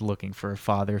know, was looking for a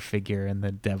father figure and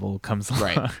the devil comes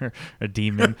along, or a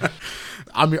demon.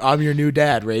 I'm your new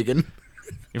dad, Reagan.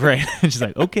 Right. She's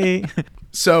like, okay.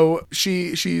 So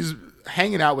she's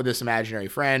hanging out with this imaginary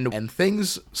friend, and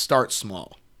things start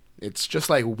small. It's just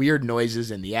like weird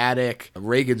noises in the attic.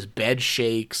 Reagan's bed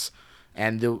shakes,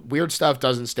 and the weird stuff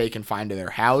doesn't stay confined to their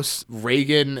house.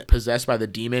 Reagan, possessed by the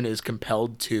demon, is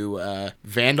compelled to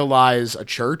vandalize a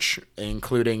church,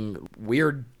 including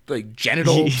weird like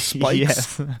genital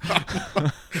spikes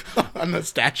on the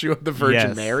statue of the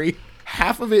Virgin Mary.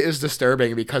 Half of it is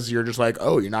disturbing because you're just like,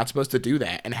 oh, you're not supposed to do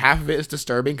that. And half of it is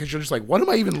disturbing because you're just like, what am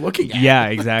I even looking at? Yeah,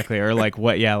 exactly. Or like,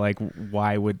 what? Yeah, like,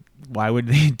 why would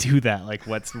they do that? Like,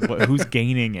 who's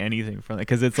gaining anything from it?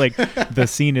 Because it's like the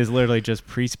scene is literally just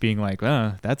priest being like,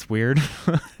 oh, that's weird.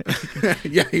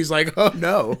 Yeah, he's like, oh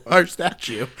no, our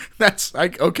statue. That's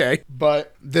like, okay.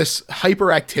 But this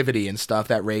hyperactivity and stuff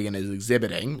that Reagan is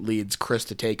exhibiting leads Chris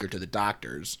to take her to the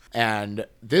doctors. And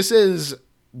this is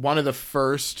one of the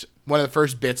first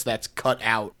bits that's cut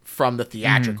out from the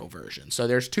theatrical version. So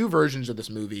there's two versions of this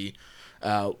movie.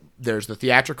 There's the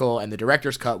theatrical and the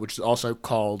director's cut, which is also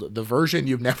called the version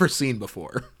you've never seen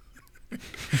before.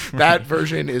 That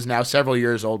version is now several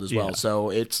years old as well, so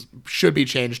it should be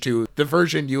changed to the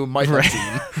version you might have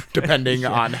seen, depending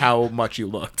on how much you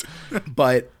looked.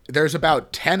 But there's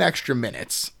about 10 extra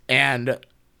minutes, and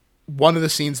one of the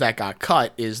scenes that got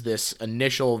cut is this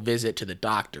initial visit to the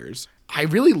doctors. I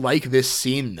really like this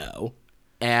scene, though,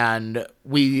 and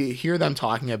we hear them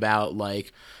talking about,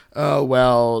 like, oh,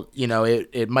 well, you know,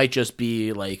 it might just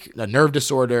be, like, a nerve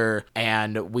disorder,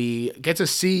 and we get to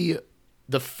see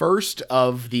the first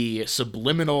of the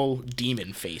subliminal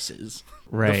demon faces.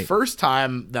 Right. The first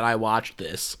time that I watched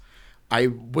this, I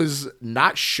was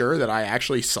not sure that I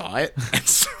actually saw it, and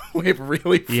so it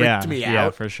really freaked me out. Yeah,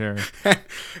 for sure.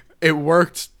 It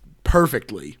worked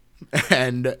perfectly,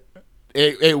 and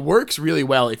it works really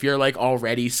well if you're, like,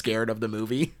 already scared of the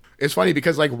movie. It's funny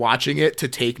because, like, watching it to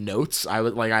take notes, I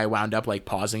wound up, like,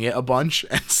 pausing it a bunch,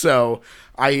 and so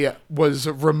I was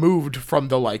removed from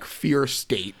the, like, fear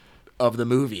state of the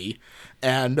movie,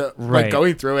 and like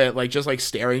going through it, like just like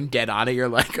staring dead on it, you're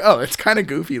like, oh, it's kind of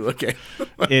goofy looking.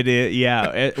 It is,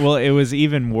 yeah. Well, it was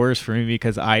even worse for me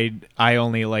because I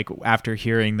only, like, after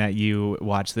hearing that you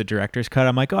watched the director's cut,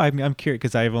 I'm like, oh, I'm curious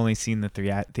because I've only seen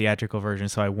the theatrical version,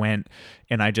 so I went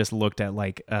and I just looked at,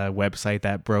 like, a website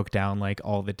that broke down, like,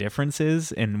 all the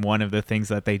differences, and one of the things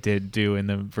that they did do in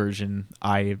the version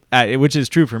which is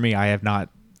true for me, I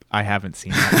haven't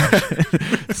seen that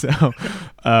much. So,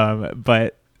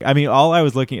 but I mean, all I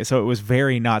was looking at, so it was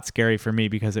very not scary for me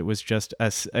because it was just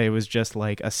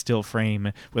like a still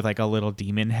frame with, like, a little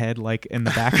demon head, like, in the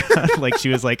background. Like, she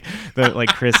was like,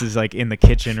 Chris is, like, in the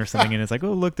kitchen or something, and it's like,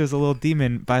 oh, look, there's a little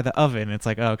demon by the oven. It's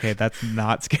like, oh, okay, that's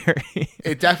not scary.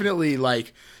 It definitely,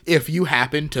 like, if you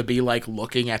happen to be, like,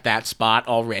 looking at that spot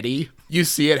already, you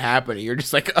see it happening. You're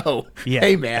just like, oh, yeah,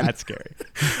 hey, man. That's scary.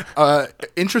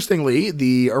 Interestingly,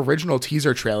 the original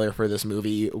teaser trailer for this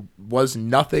movie was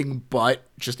nothing but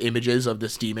just images of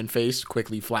this demon face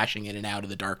quickly flashing in and out of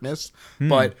the darkness.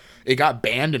 But it got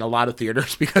banned in a lot of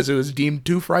theaters because it was deemed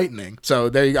too frightening. So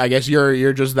there, I guess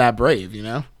you're just that brave, you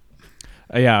know?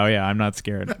 Yeah, I'm not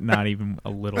scared, not even a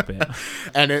little bit.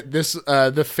 And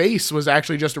the face was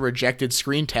actually just a rejected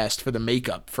screen test for the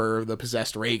makeup for the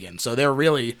possessed Reagan. So they're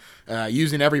really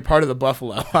using every part of the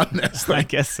buffalo on this thing. I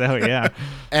guess so, yeah.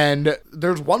 And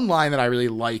there's one line that I really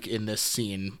like in this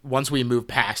scene once we move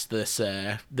past this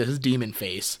demon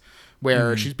face,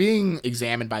 where she's being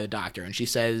examined by the doctor, and she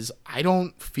says, "I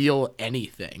don't feel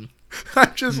anything."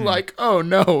 I'm just like, oh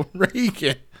no,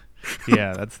 Reagan.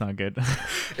 Yeah, that's not good.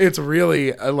 It's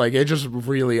really, like, it just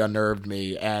really unnerved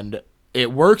me, and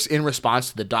it works in response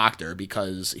to the doctor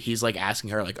because he's, like, asking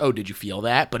her, like, oh, did you feel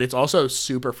that? But it's also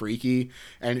super freaky,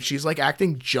 and she's, like,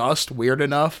 acting just weird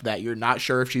enough that you're not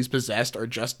sure if she's possessed or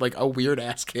just, like, a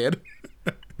weird-ass kid.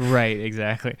 Right,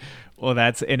 exactly. Well,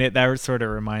 that sort of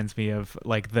reminds me of,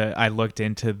 like, I looked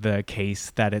into the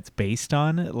case that it's based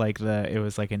on, like, it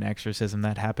was like an exorcism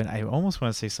that happened. I almost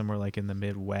want to say somewhere, like, in the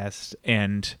Midwest,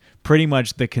 and pretty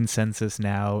much the consensus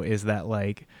now is that,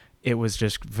 like, it was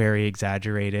just very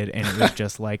exaggerated, and it was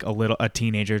just like a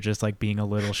teenager just, like, being a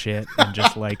little shit and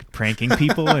just, like, pranking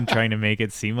people and trying to make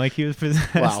it seem like he was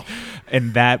possessed. Wow.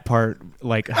 And that part,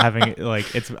 like, having, like,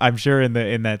 I'm sure in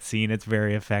that scene it's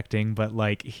very affecting, but,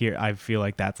 like, here I feel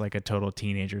like that's, like, a total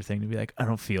teenager thing to be like, I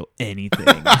don't feel anything.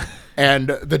 And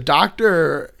the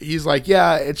doctor, he's like,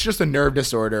 yeah, it's just a nerve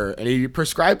disorder, and he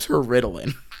prescribes her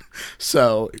Ritalin.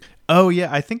 So oh,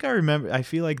 yeah, I think I remember. I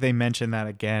feel like they mentioned that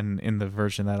again in the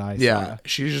version that I saw. Yeah,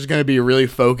 she's just going to be really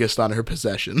focused on her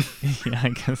possession. Yeah, I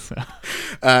guess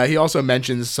so. He also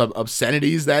mentions some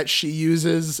obscenities that she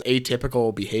uses,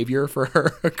 atypical behavior for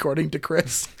her, according to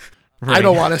Chris. Right. I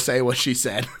don't want to say what she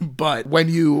said, but when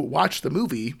you watch the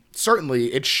movie,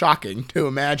 certainly it's shocking to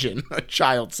imagine a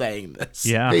child saying this.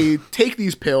 Yeah. They take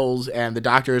these pills, and the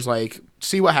doctor is like,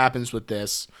 see what happens with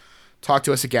this. Talk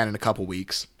to us again in a couple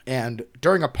weeks. And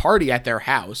during a party at their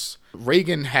house,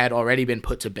 Reagan had already been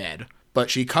put to bed,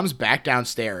 but she comes back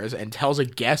downstairs and tells a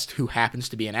guest who happens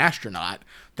to be an astronaut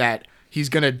that he's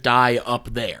going to die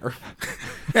up there.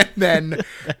 and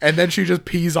then she just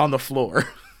pees on the floor.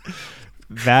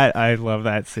 I love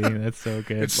that scene. That's so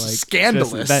good. It's like,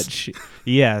 scandalous.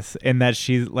 Yes, and that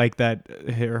she's like that.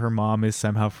 Her mom is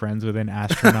somehow friends with an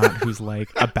astronaut who's, like,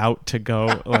 about to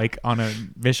go, like, on a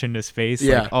mission to space.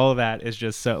 Yeah, like, all of that is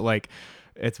just so, like,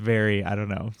 it's very, I don't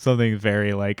know, something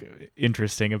very, like,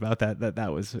 interesting about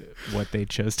that was what they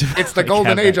chose to. It's the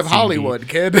golden age of Hollywood,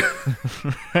 kid.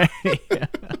 Right. Yeah.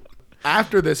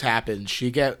 After this happens, she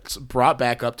gets brought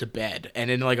back up to bed and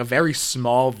in, like, a very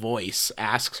small voice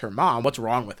asks her mom what's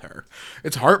wrong with her.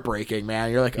 It's heartbreaking,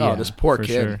 man. You're like, oh, this poor kid.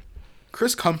 Sure.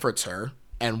 Chris comforts her,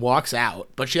 and walks out,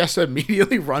 but she has to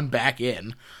immediately run back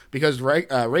in because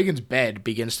Reagan's bed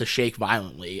begins to shake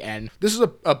violently. And this is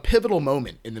a pivotal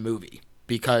moment in the movie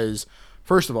because,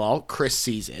 first of all, Chris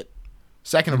sees it.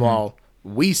 Second of all,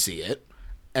 we see it.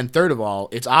 And third of all,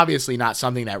 it's obviously not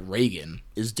something that Reagan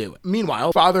is doing.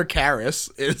 Meanwhile, Father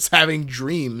Karras is having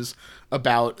dreams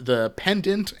about the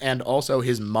pendant and also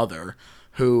his mother,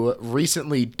 who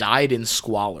recently died in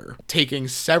squalor, taking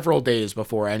several days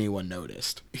before anyone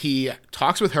noticed. He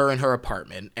talks with her in her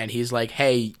apartment, and he's like,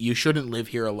 hey, you shouldn't live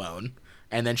here alone.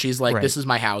 And then she's like, this is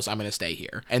my house, I'm going to stay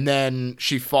here. And then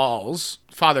she falls.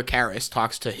 Father Karras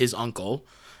talks to his uncle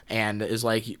and is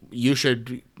like, you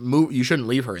should move. You shouldn't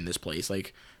leave her in this place.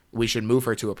 Like, we should move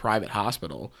her to a private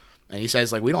hospital. And he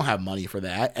says, like, we don't have money for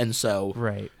that. And so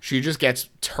she just gets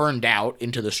turned out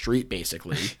into the street,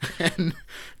 basically, and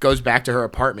goes back to her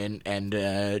apartment and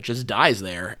just dies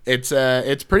there.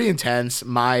 It's pretty intense.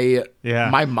 My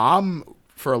mom,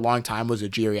 for a long time, was a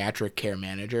geriatric care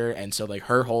manager. And so, like,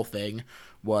 her whole thing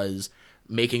was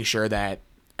making sure that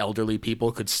elderly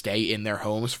people could stay in their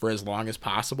homes for as long as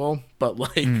possible. But,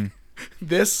 like,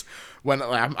 this... When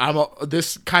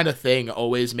this kind of thing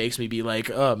always makes me be like,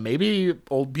 maybe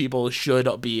old people should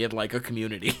be in like a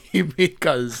community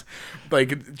because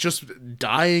like just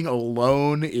dying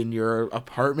alone in your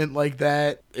apartment like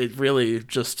that, it really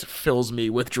just fills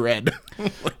me with dread.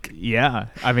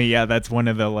 That's one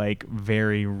of the like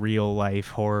very real life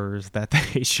horrors that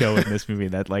they show in this movie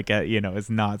that like is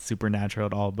not supernatural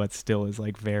at all, but still is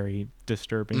like very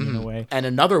disturbing in a way. And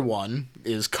another one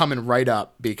is coming right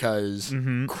up because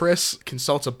Chris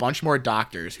consults a bunch more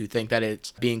doctors who think that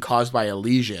it's being caused by a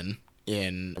lesion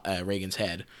in Reagan's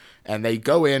head, and they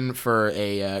go in for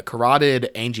a carotid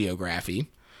angiography,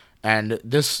 and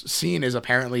this scene is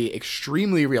apparently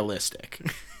extremely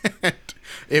realistic.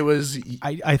 It was...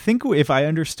 I think if I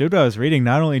understood what I was reading,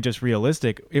 not only just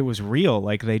realistic, it was real.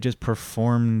 Like, they just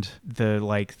performed the,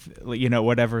 like,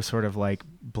 whatever sort of, like,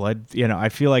 blood... I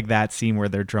feel like that scene where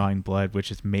they're drawing blood,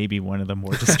 which is maybe one of the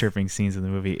more disturbing scenes in the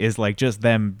movie, is, like, just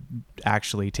them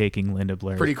actually taking Linda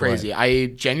Blair's pretty crazy. blood. I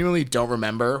genuinely don't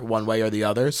remember one way or the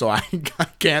other, so I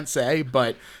can't say,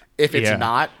 but if it's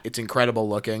not, it's incredible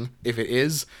looking. If it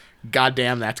is...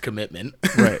 goddamn, that's commitment.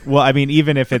 Right. Well, I mean,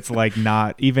 even if it's like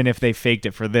not, even if they faked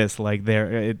it for this, like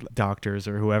their doctors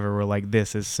or whoever were like,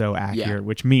 this is so accurate,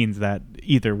 which means that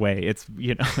either way, it's,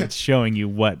 it's showing you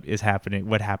what is happening,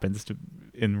 what happens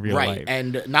in real life. Right.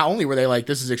 And not only were they like,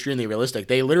 this is extremely realistic,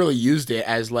 they literally used it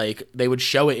as like, they would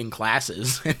show it in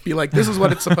classes and be like, this is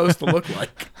what it's supposed to look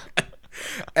like.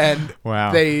 And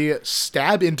they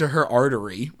stab into her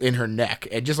artery in her neck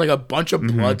and just like a bunch of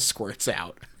blood squirts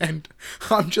out. And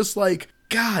I'm just like,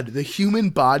 God, the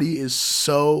human body is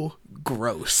so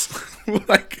gross.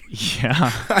 Like,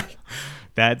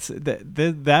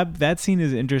 that scene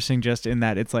is interesting just in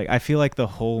that it's like, I feel like the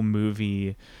whole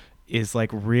movie is like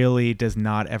really does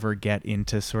not ever get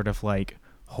into sort of like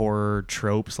horror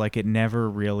tropes. Like, it never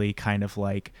really kind of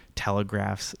like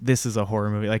telegraphs this is a horror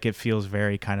movie. Like, it feels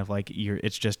very kind of like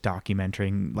it's just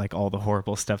documenting like all the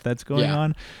horrible stuff that's going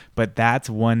on. But that's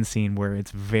one scene where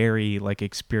it's very like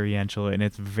experiential, and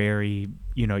it's very,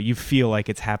 you feel like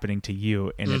it's happening to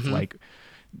you, and it's like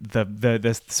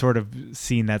the sort of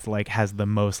scene that's like has the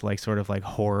most like sort of like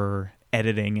horror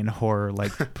editing and horror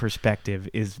like perspective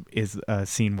is a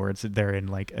scene where they're in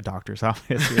like a doctor's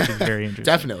office, which is very interesting.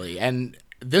 Definitely. And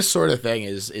this sort of thing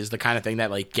is the kind of thing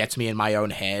that like gets me in my own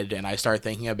head, and I start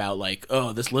thinking about like,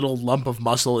 oh, this little lump of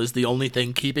muscle is the only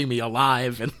thing keeping me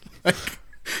alive, and like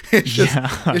it's just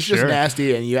just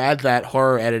nasty. And you add that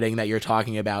horror editing that you're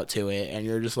talking about to it, and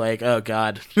you're just like, oh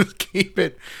God, just keep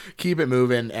it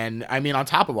moving. And I mean, on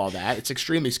top of all that, it's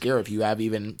extremely scary if you have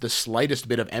even the slightest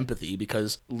bit of empathy,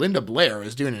 because Linda Blair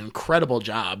is doing an incredible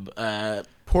job.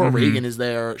 Poor Reagan is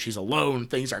there. She's alone.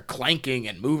 Things are clanking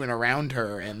and moving around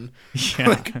her. And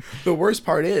like, the worst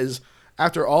part is,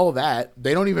 after all of that,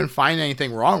 they don't even find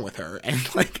anything wrong with her.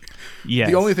 And like,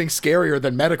 the only thing scarier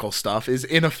than medical stuff is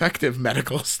ineffective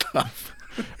medical stuff.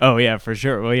 Oh yeah, for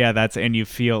sure. Well, yeah, and you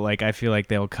feel like, I feel like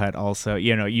they'll cut also,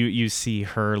 you see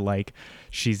her like,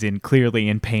 she's clearly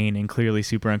in pain and clearly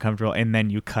super uncomfortable, and then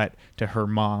you cut to her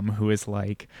mom, who is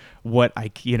like,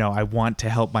 I want to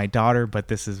help my daughter, but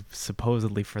this is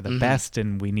supposedly for the best,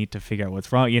 and we need to figure out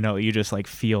what's wrong. You just like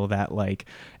feel that like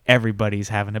everybody's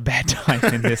having a bad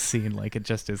time in this scene. Like, it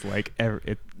just is like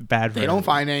bad. They don't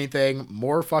find anything.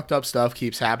 More fucked up stuff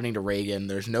keeps happening to Reagan.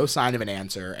 There's no sign of an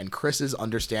answer, and Chris is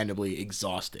understandably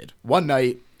exhausted. One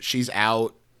night, she's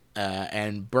out.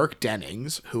 And Burke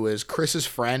Dennings, who is Chris's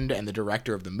friend and the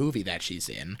director of the movie that she's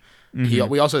in,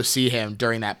 We also see him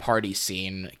during that party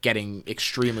scene getting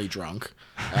extremely drunk,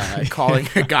 calling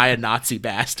a guy a Nazi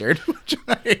bastard.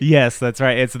 Yes, that's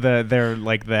right. It's they're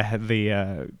like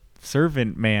the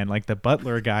servant man, like the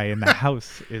butler guy in the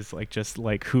house is like just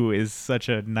like who is such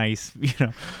a nice,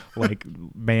 like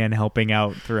man helping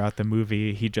out throughout the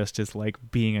movie. He just is like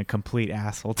being a complete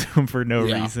asshole to him for no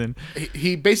reason.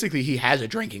 He basically he has a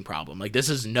drinking problem. Like this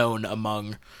is known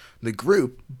among the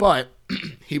group, but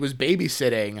he was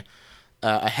babysitting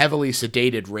a heavily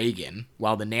sedated Reagan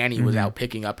while the nanny was out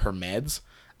picking up her meds.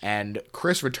 And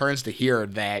Chris returns to hear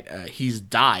that he's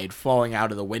died falling out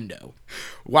of the window.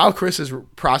 While Chris is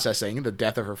processing the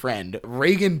death of her friend,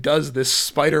 Reagan does this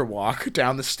spider walk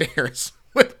down the stairs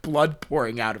with blood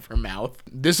pouring out of her mouth.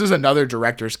 This is another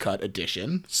director's cut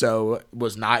edition, so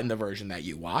was not in the version that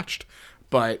you watched.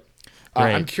 But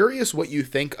right. I'm curious what you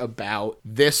think about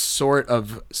this sort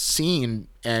of scene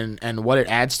and what it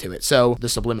adds to it. So the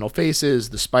subliminal faces,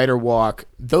 the spider walk,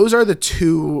 those are the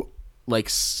two like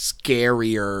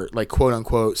scarier, like quote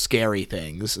unquote scary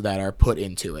things that are put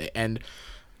into it. And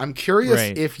I'm curious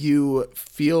if you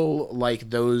feel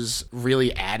like those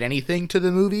really add anything to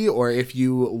the movie, or if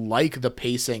you like the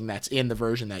pacing that's in the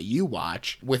version that you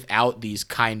watch without these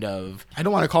kind of, I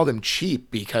don't want to call them cheap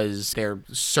because they're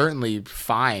certainly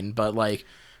fine, but like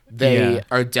they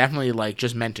are definitely like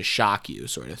just meant to shock you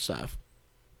sort of stuff.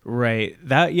 Right.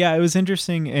 It was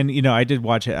interesting. And, I did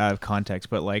watch it out of context,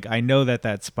 but like, I know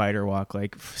that spider walk,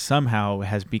 like somehow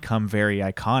has become very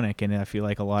iconic. And I feel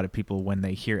like a lot of people, when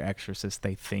they hear Exorcist,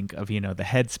 they think of, the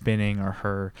head spinning or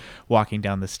her walking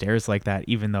down the stairs like that,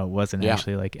 even though it wasn't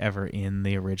actually like ever in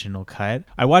the original cut.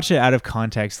 I watched it out of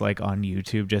context, like on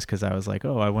YouTube, just cause I was like,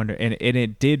 oh, I wonder. And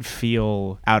it did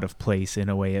feel out of place in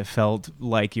a way. It felt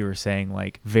like you were saying,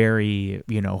 like very,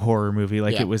 horror movie,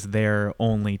 like it was there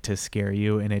only to scare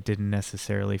you. And it didn't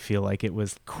necessarily feel like it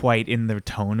was quite in the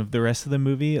tone of the rest of the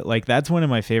movie. Like that's one of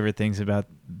my favorite things about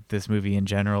this movie in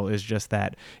general, is just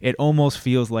that it almost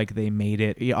feels like they made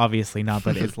it, obviously not,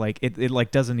 but it's like it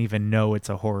like doesn't even know it's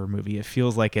a horror movie. It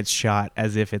feels like it's shot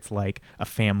as if it's like a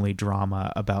family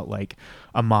drama about like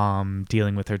a mom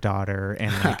dealing with her daughter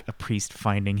and like a priest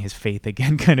finding his faith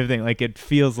again kind of thing. Like it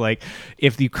feels like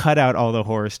if you cut out all the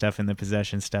horror stuff and the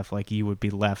possession stuff, like you would be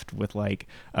left with like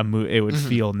a movie. It would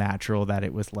feel natural that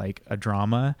it was like a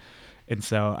drama. And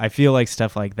so I feel like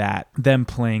stuff like that, them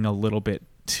playing a little bit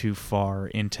too far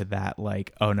into that,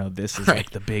 like, oh no, this is like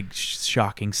the big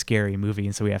shocking scary movie,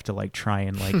 and so we have to like try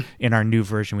and like in our new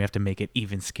version we have to make it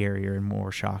even scarier and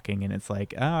more shocking. And it's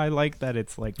like, I like that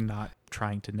it's like not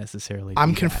trying to necessarily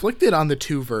I'm conflicted on the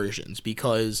two versions,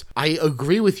 because I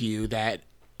agree with you that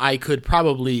I could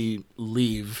probably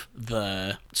leave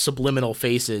the subliminal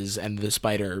faces and the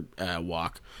spider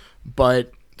walk,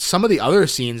 but some of the other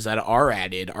scenes that are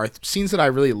added are scenes that I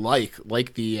really like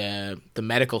the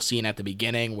medical scene at the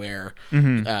beginning where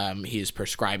he's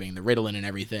prescribing the Ritalin and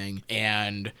everything,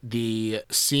 and the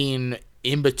scene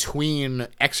in between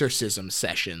exorcism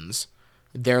sessions.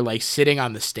 They're like sitting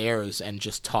on the stairs and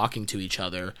just talking to each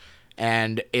other,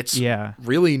 and it's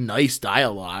really nice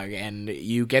dialogue, and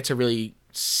you get to really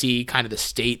see kind of the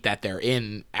state that they're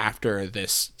in after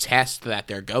this test that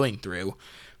they're going through.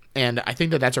 And I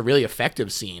think that that's a really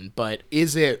effective scene, but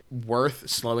is it worth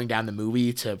slowing down the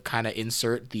movie to kind of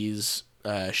insert these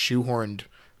shoehorned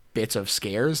bits of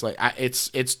scares? Like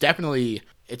it's definitely,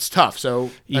 it's tough.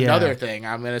 So another thing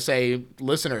I'm going to say,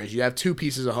 listeners, you have two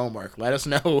pieces of homework. Let us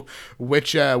know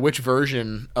which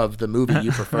version of the movie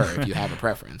you prefer if you have a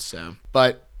preference. So,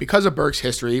 but because of Burke's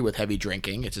history with heavy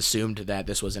drinking, it's assumed that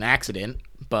this was an accident,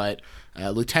 but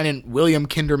Lieutenant William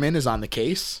Kinderman is on the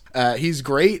case. He's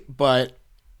great, but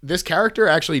this character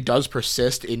actually does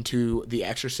persist into The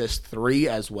Exorcist 3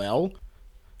 as well.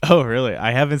 Oh, really?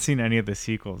 I haven't seen any of the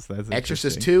sequels. That's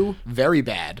Exorcist 2, very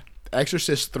bad.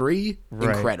 Exorcist 3,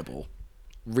 incredible.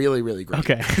 Really, really great.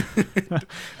 Okay.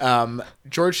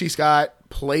 George C. Scott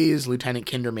plays Lieutenant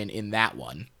Kinderman in that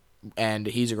one, and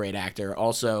he's a great actor.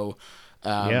 Also,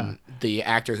 the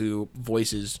actor who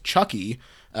voices Chucky,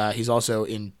 he's also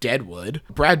in Deadwood.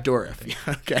 Brad Dourif.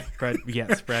 Okay. Brad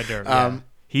Dourif.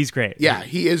 He's great. Yeah,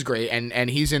 he is great, and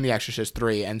he's in The Exorcist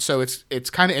 3. And so it's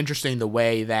kind of interesting the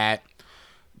way that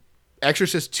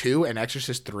Exorcist 2 and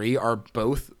Exorcist 3 are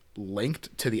both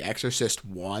linked to The Exorcist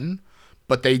 1,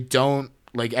 but they don't,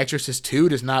 like Exorcist 2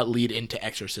 does not lead into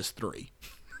Exorcist 3.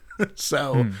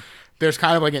 So there's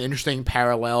kind of like an interesting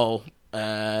parallel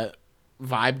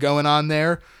vibe going on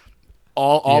there.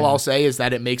 All I'll say is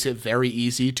that it makes it very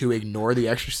easy to ignore The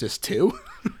Exorcist 2.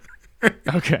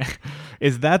 Okay.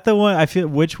 Is that the one? I feel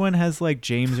which one has like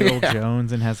James Earl Yeah.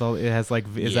 Jones and has all it has like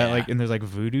is that Yeah. like and there's like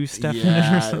voodoo stuff in it or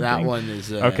Yeah, something? that one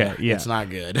is Okay, yeah. it's not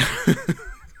good.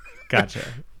 Gotcha.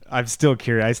 I'm still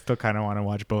curious. I still kind of want to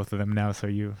watch both of them now. So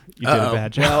you did a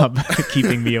bad Well- job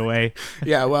keeping me away.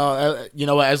 Yeah, well, you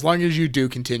know what? As long as you do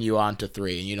continue on to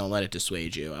 3 and you don't let it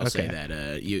dissuade you, I'll say Okay.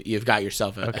 that you've got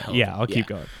yourself a hell of Yeah, a- I'll keep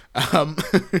going.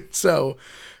 So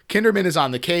Kinderman is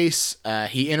on the case.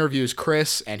 He interviews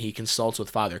Chris and he consults with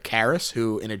Father Karras,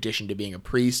 who, in addition to being a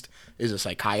priest, is a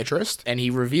psychiatrist. And he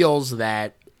reveals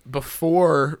that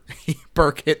before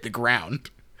Burke hit the ground,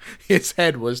 his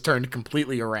head was turned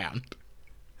completely around.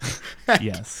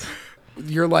 Yes.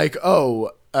 You're like,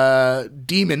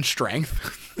 demon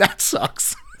strength. That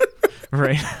sucks.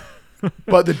 Right.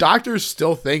 But the doctors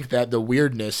still think that the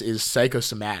weirdness is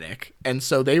psychosomatic, and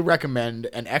so they recommend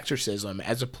an exorcism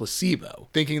as a placebo,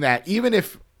 thinking that even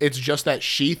if it's just that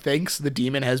she thinks the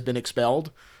demon has been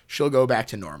expelled, she'll go back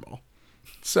to normal.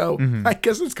 So I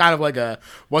guess it's kind of like a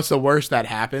what's the worst that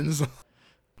happens?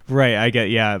 Right, I get,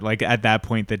 yeah, like at that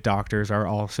point the doctors are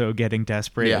also getting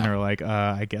desperate Yeah. and are like,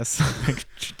 I guess I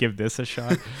should give this a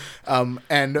shot.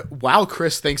 And while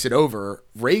Chris thinks it over,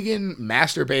 Reagan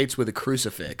masturbates with a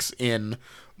crucifix in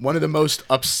one of the most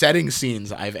upsetting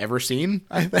scenes I've ever seen,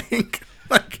 I think.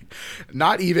 Like,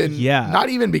 not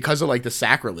even because of like the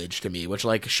sacrilege to me, which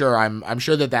like, sure, I'm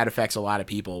sure that affects a lot of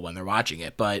people when they're watching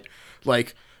it, but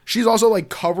like, she's also like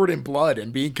covered in blood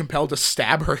and being compelled to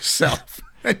stab herself.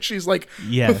 And she's like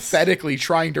pathetically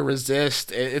trying to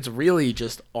resist. It's really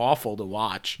just awful to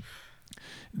watch.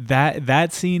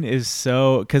 That scene is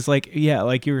so, because like, yeah,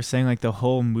 like you were saying, like the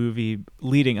whole movie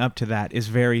leading up to that is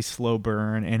very slow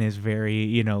burn and is very,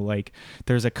 you know, like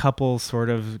there's a couple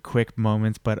sort of quick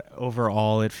moments, but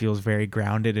overall it feels very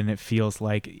grounded. And it feels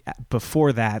like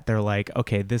before that they're like,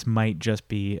 okay, this might just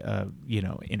be you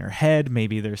know, in her head,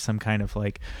 maybe there's some kind of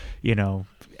like, you know,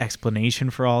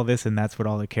 explanation for all this, and that's what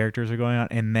all the characters are going on.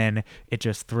 And then it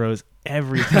just throws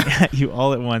everything at you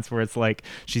all at once, where it's like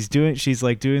she's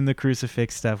like doing the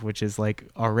crucifix stuff, which is like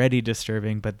already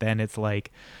disturbing, but then it's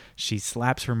like she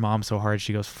slaps her mom so hard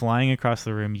she goes flying across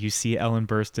the room. You see Ellen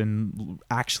Burstyn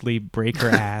actually break her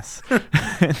ass.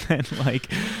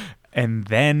 And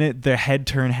then the head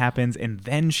turn happens, and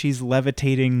then she's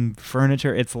levitating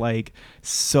furniture. It's like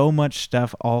so much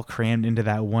stuff all crammed into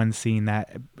that one scene,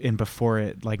 that and before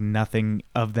it, like nothing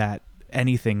of that,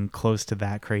 anything close to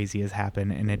that crazy has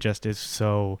happened, and it just is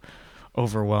so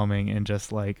overwhelming and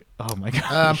just like, oh my god.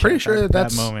 I'm pretty sure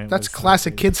that moment that's was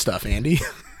classic so kid stuff, Andy.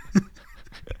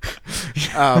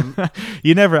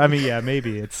 You never, I mean, yeah,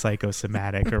 maybe it's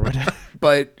psychosomatic or whatever.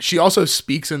 But she also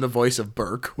speaks in the voice of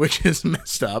Burke, which is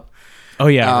messed up. Oh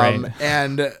yeah, right.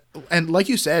 And like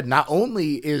you said, not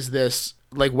only is this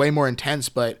like way more intense,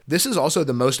 but this is also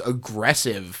the most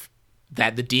aggressive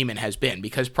that the demon has been,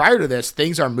 because prior to this,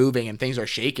 things are moving and things are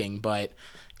shaking, but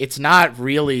it's not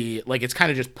really like, it's kind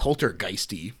of just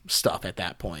poltergeisty stuff at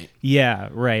that point. Yeah,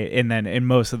 right. And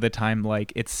most of the time,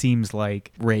 like, it seems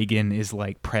like Reagan is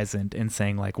like present and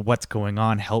saying like, what's going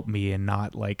on, help me, and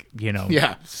not like, you know,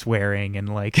 swearing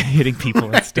and like hitting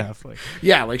people and stuff. Like,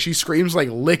 yeah, like she screams like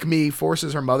lick me,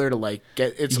 forces her mother to like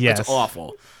get it's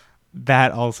awful.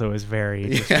 That also is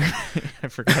very I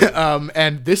forgot.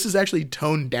 And this is actually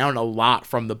toned down a lot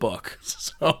from the book.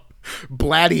 So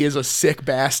Blatty is a sick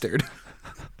bastard.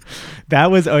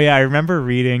 That was, I remember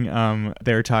reading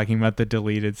they were talking about the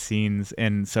deleted scenes,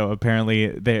 and so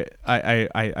apparently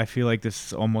I feel like this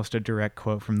is almost a direct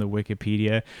quote from the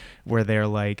Wikipedia, where they're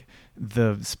like,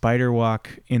 the spider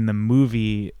walk in the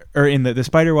movie, or in the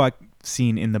spider walk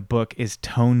scene in the book is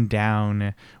toned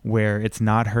down, where it's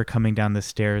not her coming down the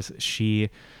stairs, she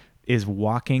is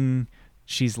walking,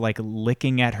 she's like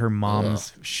licking at her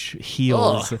mom's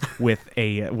heels with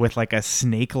like a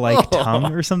snake-like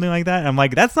tongue or something like that. And I'm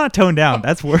like, that's not toned down.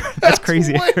 That's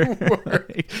crazy.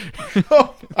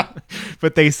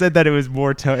 But they said that it was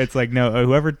more it's like, no,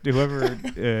 whoever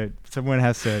someone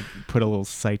has to put a little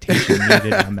citation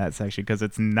needed on that section, because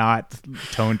it's not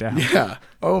toned down. Yeah.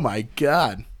 Oh my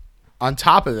god. On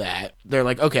top of that, they're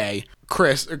like, okay,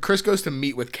 Chris goes to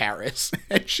meet with Karras,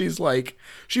 and she's like,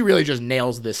 she really just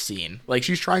nails this scene. Like,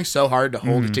 she's trying so hard to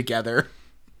hold it together,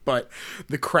 but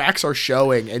the cracks are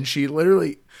showing, and she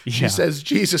literally, she says,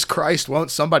 Jesus Christ,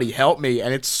 won't somebody help me?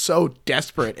 And it's so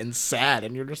desperate and sad,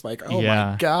 and you're just like, oh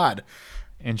my god.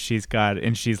 And she's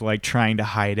like trying to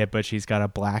hide it, but she's got a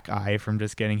black eye from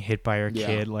just getting hit by her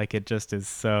kid. Like, it just is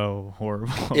so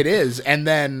horrible. It is. And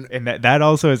then, and that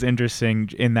also is interesting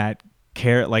in that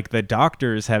like the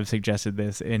doctors have suggested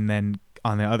this, and then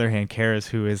on the other hand, Karras,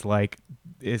 who is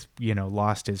you know,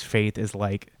 lost his faith, is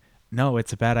like, no,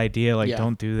 it's a bad idea. Like, Yeah.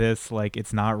 don't do this. Like,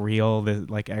 it's not real.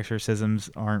 Like, exorcisms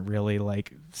aren't really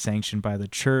like sanctioned by the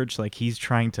church. Like, he's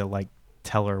trying to like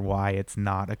tell her why it's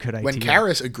not a good idea. When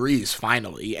Karis agrees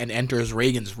finally and enters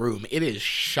Reagan's room, it is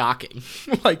shocking.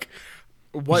 Like,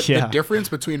 what the difference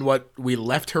between what we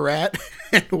left her at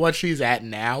and what she's at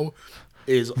now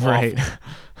is awful.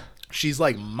 She's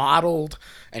like mottled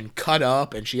and cut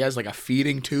up, and she has like a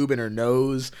feeding tube in her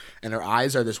nose, and her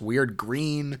eyes are this weird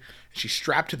green. She's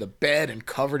strapped to the bed and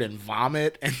covered in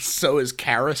vomit, and so is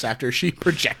Karis after she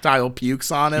projectile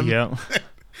pukes on him. Yeah.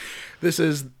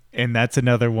 And that's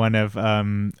another one of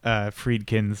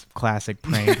Friedkin's classic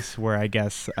pranks where I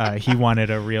guess he wanted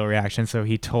a real reaction. So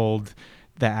he told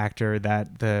the actor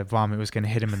that the vomit was going to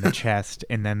hit him in the chest,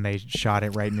 and then they shot it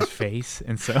right in his face.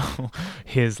 And so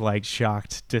his like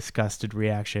shocked, disgusted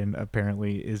reaction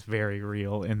apparently is very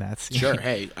real in that scene. Sure.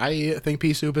 Hey, I think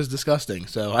pea soup is disgusting,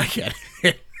 so I get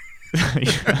it.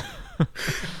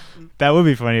 That would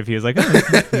be funny if he was like,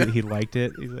 oh, he liked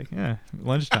it. He's like, yeah,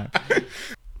 lunchtime.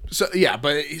 So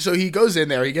he goes in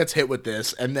there, he gets hit with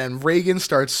this, and then Reagan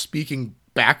starts speaking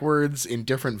backwards in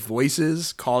different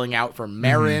voices, calling out for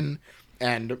Marin,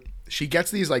 and she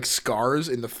gets these like scars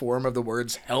in the form of the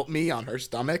words "help me" on her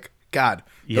stomach. God,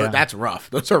 that's rough.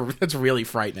 That's really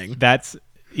frightening.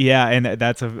 And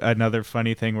that's another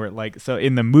funny thing where like, so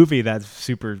in the movie that's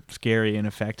super scary and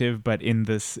effective, but in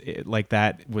this, like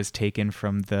that was taken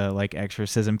from the like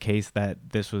exorcism case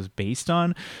that this was based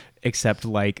on, except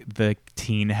like the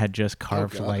teen had just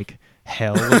carved like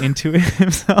hell into it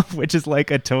himself, which is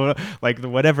like a total, like the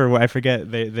whatever, I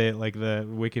forget, they like the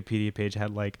Wikipedia page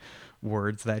had like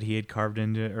words that he had carved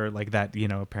into, or like that, you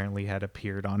know, apparently had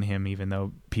appeared on him, even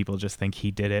though people just think he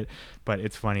did it. But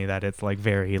it's funny that it's like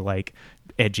very like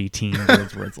edgy teen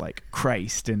words where it's like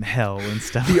Christ and hell and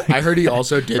stuff. I heard he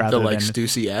also did the like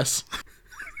Stussy S.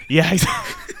 Yeah,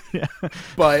 exactly. Yeah.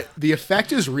 But the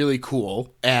effect is really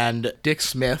cool, and Dick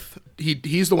Smith,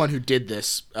 he's the one who did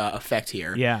this effect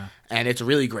here. Yeah. And it's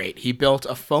really great. He built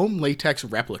a foam latex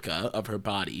replica of her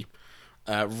body,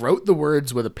 wrote the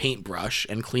words with a paintbrush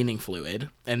and cleaning fluid,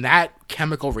 and that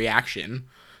chemical reaction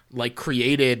like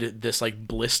created this like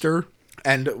blister,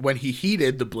 and when he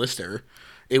heated the blister,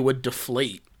 it would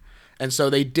deflate. And so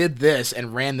they did this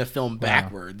and ran the film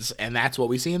backwards, and that's what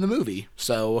we see in the movie.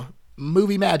 So,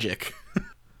 movie magic.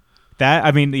 That,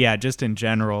 I mean, yeah, just in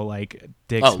general, like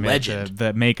Dick Smith,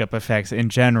 the makeup effects in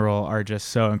general are just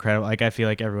so incredible. Like, I feel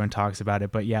like everyone talks about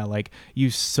it, but yeah, like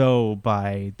you so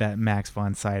buy that Max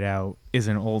von Sydow is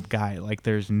an old guy. Like,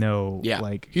 there's no,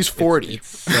 like, he's 40.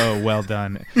 It's so well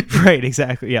done. Right,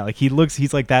 exactly. Yeah, like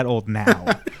he's like that old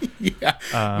now. Yeah.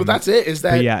 Well, that's it, is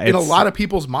that in a lot of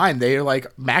people's mind, they're like,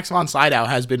 Max von Sydow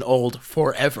has been old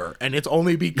forever, and it's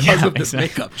only because of this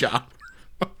makeup job.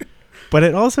 But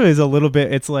it also is a little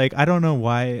bit, it's like, I don't know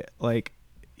why, like,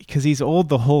 because he's old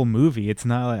the whole movie. It's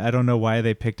not like, I don't know why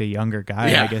they picked a younger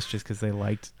guy. I guess just because they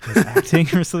liked his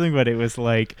acting or something. But it was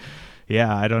like,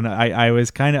 yeah, I don't know. I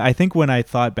was kind of, I think when I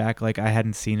thought back, like I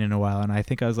hadn't seen in a while, and I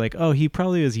think I was like, oh, he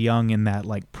probably was young in that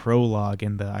like prologue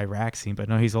in the Iraq scene, but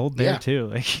no, he's old there too.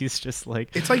 Like he's just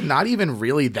like, it's like not even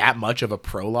really that much of a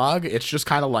prologue. It's just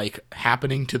kind of like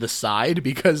happening to the side,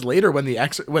 because later when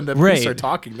the priests are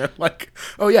talking, they're like,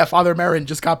 oh yeah, Father Marin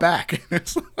just got back. And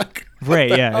it's like,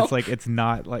 hell? It's like, it's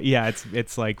not like,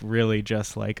 it's like really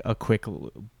just like a quick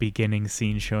beginning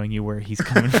scene showing you where he's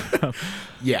coming from.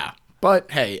 Yeah.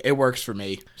 But hey, it works for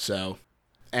me, so.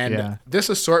 And this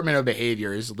assortment of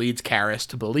behaviors leads Karis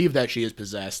to believe that she is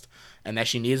possessed and that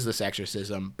she needs this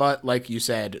exorcism, but like you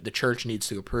said, the church needs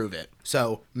to approve it.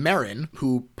 So Marin,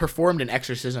 who performed an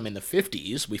exorcism in the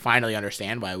 50s, we finally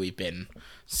understand why we've been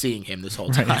seeing him this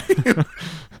whole time.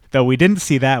 Though we didn't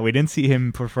see that. We didn't see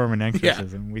him perform an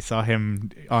exorcism. Yeah. We saw him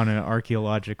on an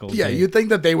archaeological day. You'd think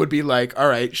that they would be like, all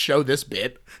right, show this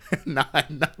bit.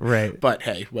 not. Right. But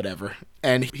hey, whatever.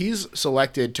 And he's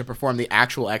selected to perform the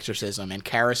actual exorcism, and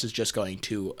Karis is just going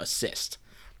to assist.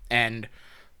 And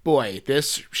boy,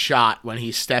 this shot when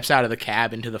he steps out of the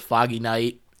cab into the foggy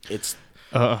night, it's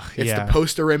the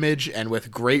poster image, and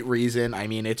with great reason. I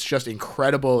mean, it's just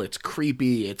incredible. It's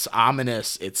creepy. It's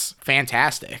ominous. It's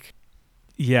fantastic.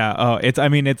 Yeah. Oh, it's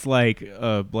like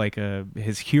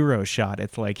his hero shot.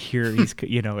 It's like here he's,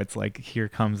 it's like here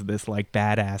comes this like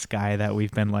badass guy that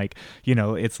we've been like,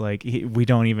 it's like we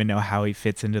don't even know how he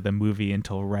fits into the movie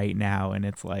until right now. And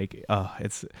it's like,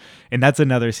 and that's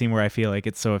another scene where I feel like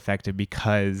it's so effective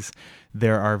because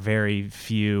there are very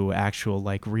few actual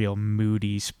like real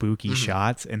moody, spooky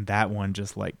shots, and that one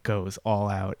just like goes all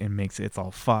out and makes it's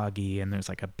all foggy, and there's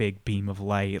like a big beam of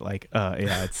light. Like,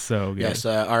 yeah, it's so good. Yes,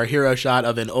 our hero shot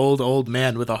of an old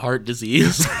man with a heart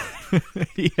disease.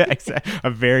 Yeah, exactly. A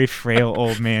very frail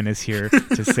old man is here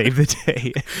to save the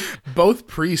day. Both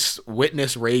priests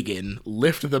witness Reagan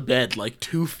lift the bed like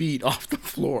 2 feet off the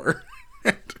floor.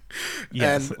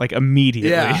 Yes, and, like immediately.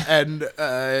 Yeah,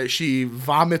 and she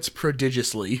vomits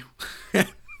prodigiously.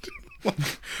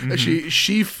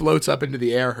 She floats up into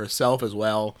the air herself as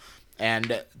well,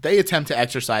 and they attempt to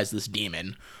exorcise this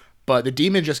demon. But the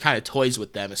demon just kind of toys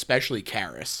with them, especially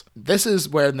Karis. This is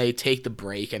when they take the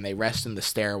break and they rest in the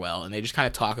stairwell and they just kind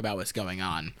of talk about what's going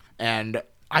on. And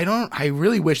I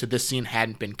really wish that this scene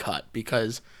hadn't been cut,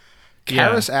 because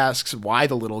Karis asks why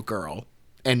the little girl,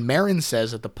 and Marin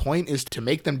says that the point is to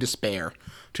make them despair,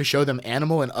 to show them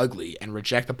animal and ugly and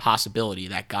reject the possibility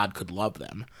that God could love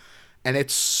them. And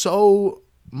it's so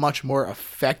much more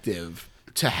effective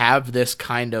to have this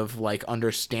kind of like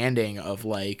understanding of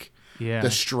like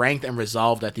the strength and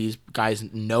resolve that these guys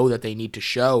know that they need to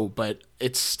show, but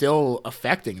it's still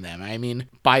affecting them. I mean,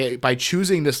 by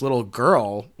choosing this little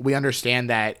girl, we understand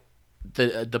that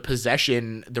the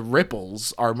possession, the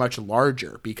ripples are much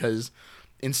larger, because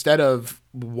instead of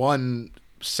one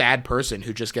sad person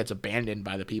who just gets abandoned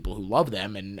by the people who love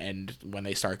them and when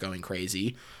they start going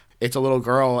crazy, it's a little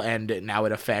girl, and now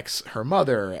it affects her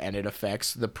mother, and it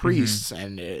affects the priests.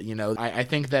 And, I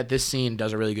think that this scene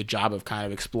does a really good job of kind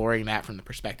of exploring that from the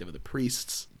perspective of the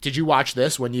priests. Did you watch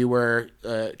this when you were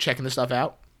checking this stuff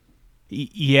out?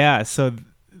 Yeah, so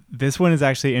this one is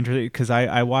actually interesting because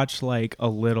I watched like a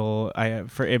little.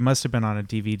 It must have been on a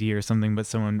DVD or something, but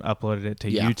someone uploaded it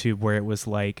to YouTube where it was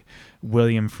like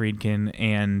William Friedkin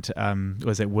and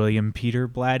was it William Peter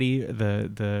Blatty,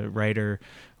 the writer,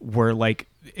 were like,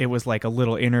 it was like a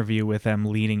little interview with them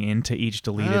leading into each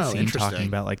deleted scene, talking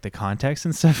about like the context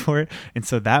and stuff for it. And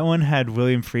so that one had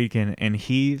William Friedkin, and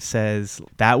he says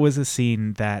that was a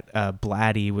scene that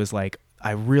Blatty was like,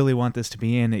 I really want this to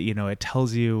be in it. It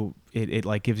tells you, it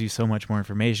like gives you so much more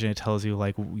information. It tells you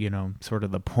like, sort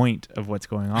of the point of what's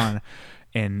going on.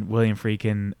 And William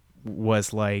Friedkin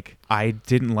was like, I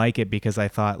didn't like it because I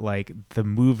thought like the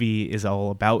movie is all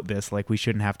about this. Like we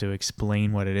shouldn't have to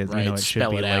explain what it is. Right, it should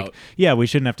be like, out. Yeah, we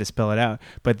shouldn't have to spell it out.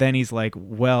 But then he's like,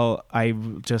 well, I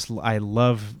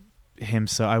love him,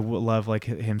 so I love like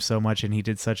him so much, and he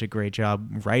did such a great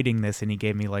job writing this, and he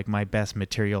gave me like my best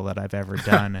material that I've ever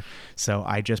done. So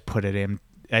I just put it in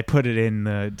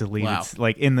the deleted,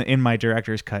 like in my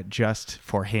director's cut just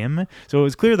for him. So it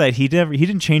was clear that he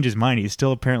didn't change his mind. He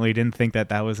still apparently didn't think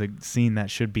that was a scene that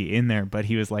should be in there, but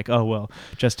he was like, oh well,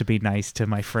 just to be nice to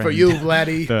my friend. For you,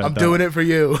 Vladdy, I'm doing it for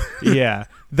you. Yeah.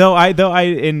 Though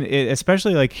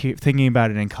especially like thinking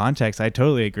about it in context, I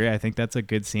totally agree. I think that's a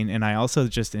good scene. And I also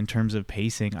just, in terms of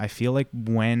pacing, I feel like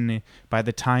by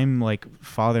the time like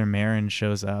Father Marin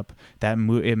shows up,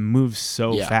 it moves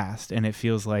so fast, and it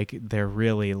feels like they're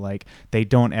really like, they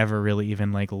don't ever really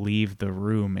even like leave the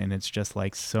room, and it's just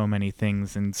like so many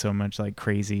things and so much like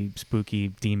crazy spooky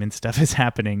demon stuff is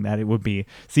happening that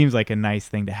seems like a nice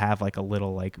thing to have like a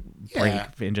little like break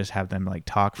and just have them like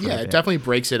talk for a bit. It definitely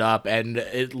breaks it up, and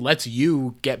it lets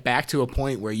you get back to a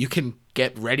point where you can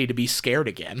get ready to be scared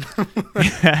again.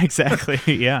 Yeah, exactly.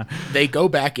 Yeah. They go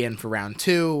back in for round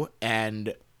 2,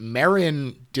 and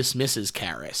Marin dismisses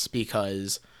Karis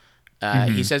because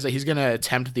he says that he's going to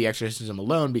attempt the exorcism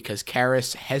alone because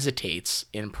Karis hesitates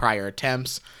in prior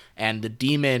attempts, and the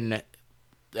demon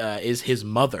is his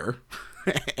mother.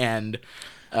 And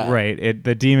right.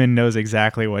 The demon knows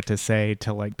exactly what to say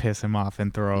to like piss him off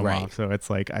and throw him off. So it's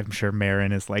like, I'm sure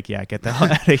Marin is like, yeah, get the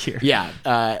hell out of here.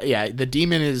 The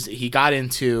demon he got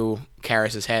into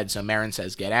Karis's head. So Marin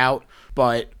says, get out.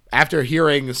 But after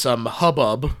hearing some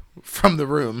hubbub from the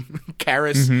room,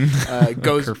 Karis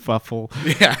goes kerfuffle.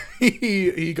 Yeah,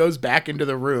 he goes back into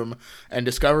the room and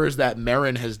discovers that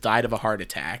Marin has died of a heart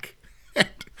attack. And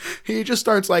he just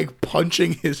starts like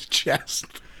punching his chest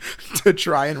to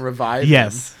try and revive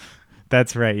him.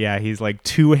 That's right. Yeah, he's like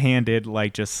two-handed,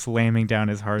 like just slamming down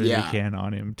as hard as he can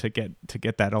on him to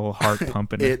get that old heart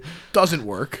pumping. It doesn't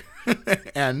work.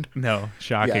 And no,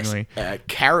 shockingly,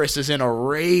 Karis is in a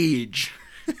rage.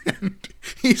 And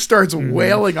he starts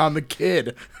wailing on the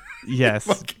kid. Yes.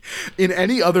 Like, in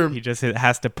any other, he just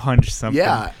has to punch something.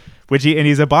 Yeah. And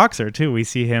he's a boxer too. We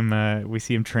see him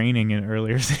training in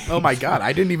earlier scenes. Oh my God,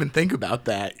 I didn't even think about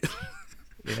that.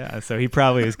 Yeah, so he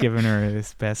probably was giving her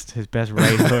his best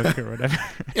right hook or whatever.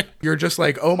 You're just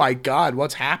like, oh my God,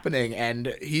 what's happening?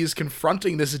 And he's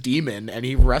confronting this demon, and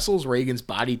he wrestles Reagan's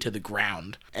body to the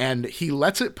ground, and he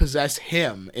lets it possess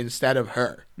him instead of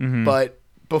her. Mm-hmm. But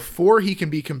before he can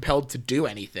be compelled to do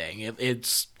anything,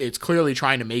 it's clearly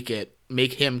trying to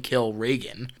make him kill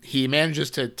Reagan. He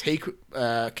manages to take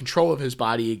control of his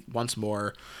body once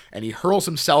more, and he hurls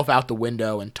himself out the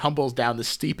window and tumbles down the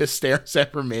steepest stairs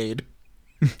ever made.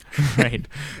 Right.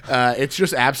 It's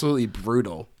just absolutely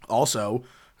brutal. Also,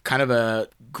 kind of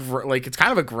it's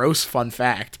kind of a gross fun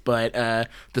fact, but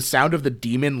the sound of the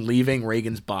demon leaving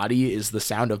Reagan's body is the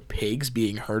sound of pigs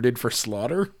being herded for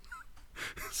slaughter.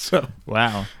 So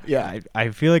wow. Yeah. I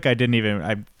feel like I didn't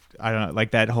even I don't know, like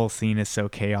that whole scene is so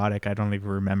chaotic. I don't even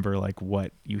remember like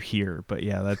what you hear, but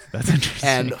yeah, that's interesting.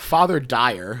 And Father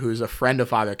Dyer, who's a friend of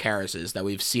Father Karras's that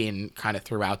we've seen kind of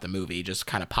throughout the movie, just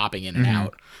kind of popping in and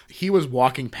out, he was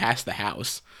walking past the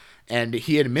house, and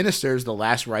he administers the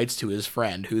last rites to his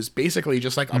friend, who's basically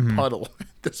just like a puddle at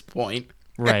this point.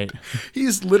 Right.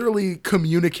 He's literally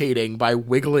communicating by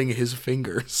wiggling his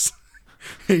fingers.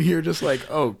 And you're just like,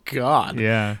 oh God.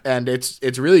 Yeah. And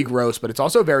it's really gross, but it's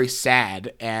also very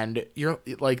sad. And you're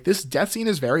like, this death scene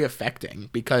is very affecting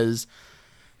because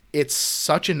it's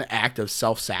such an act of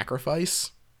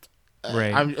self-sacrifice.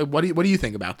 Right. What do you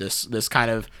think about this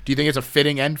kind of, do you think it's a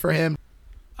fitting end for him?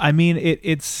 I mean,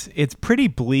 it's pretty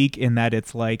bleak in that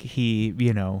it's like he,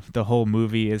 the whole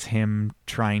movie is him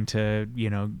trying to,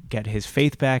 get his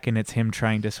faith back, and it's him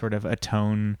trying to sort of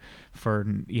atone for,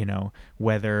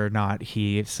 whether or not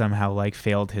he somehow like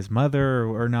failed his mother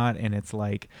or not. And it's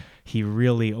like he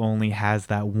really only has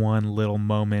that one little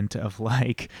moment of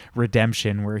like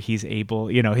redemption where he's able,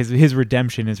 his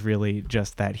redemption is really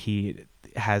just that he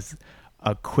has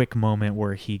a quick moment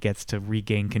where he gets to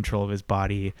regain control of his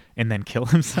body and then kill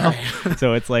himself.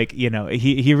 So it's like,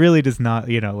 he really does not,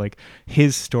 like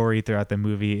his story throughout the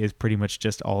movie is pretty much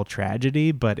just all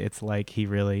tragedy, but it's like he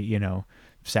really,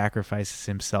 sacrifices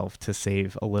himself to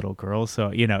save a little girl. So,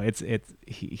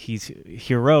 he's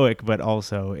heroic, but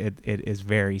also it is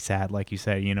very sad, like you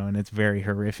said, and it's very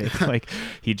horrific. Like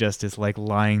he just is like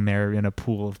lying there in a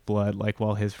pool of blood, like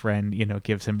while his friend,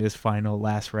 gives him his final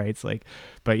last rites. Like,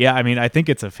 but yeah, I mean, I think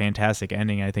it's a fantastic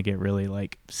ending. I think it really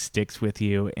like sticks with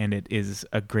you, and it is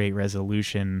a great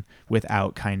resolution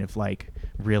without kind of like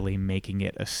really making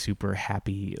it a super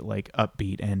happy, like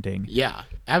upbeat ending. Yeah,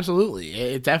 absolutely.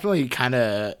 It definitely kind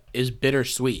of is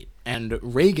bittersweet. And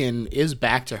Reagan is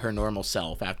back to her normal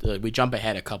self after we jump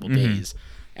ahead a couple days,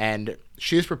 and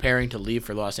she's preparing to leave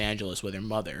for Los Angeles with her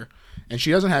mother, and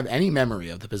she doesn't have any memory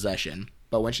of the possession.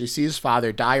 But when she sees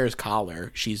Father Dyer's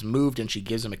collar, she's moved and she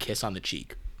gives him a kiss on the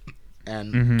cheek.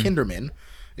 And Kinderman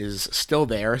is still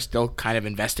there, still kind of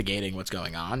investigating what's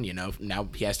going on. Now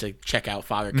he has to check out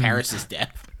Father Karras's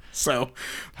death. So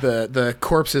the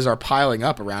corpses are piling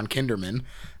up around Kinderman,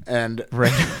 and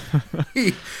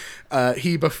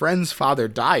he befriends Father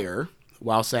Dyer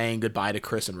while saying goodbye to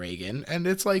Chris and Reagan. And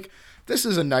it's like, this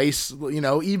is a nice,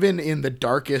 even in the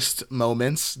darkest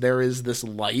moments, there is this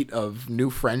light of new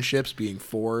friendships being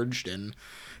forged, and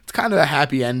it's kind of a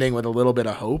happy ending with a little bit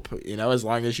of hope, as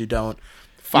long as you don't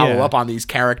follow up on these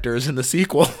characters in the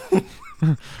sequel.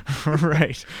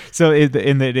 Right. So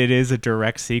in that it is a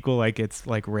direct sequel, like it's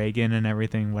like Reagan and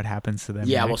everything, what happens to them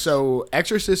Yeah, next? well, so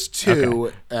Exorcist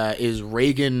 2 is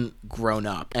Reagan grown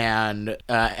up, and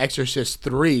Exorcist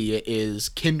 3 is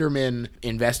Kinderman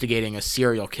investigating a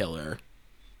serial killer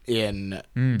in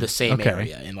the same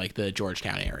area, in like the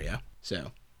Georgetown area.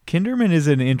 So Kinderman is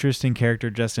an interesting character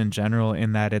just in general,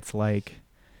 in that it's like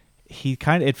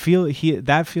that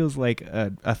feels like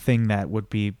a thing that would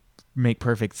make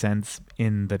perfect sense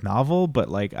in the novel, but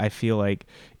like I feel like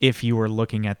if you were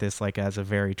looking at this like as a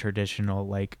very traditional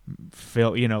like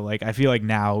film, like I feel like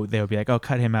now they would be like, oh,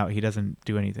 cut him out, he doesn't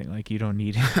do anything, like you don't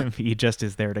need him. He just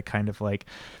is there to kind of like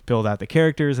build out the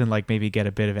characters and like maybe get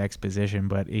a bit of exposition,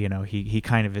 but he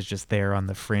kind of is just there on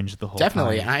the fringe the whole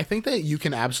definitely time. And I think that you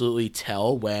can absolutely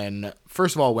tell when,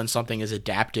 first of all, when something is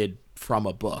adapted from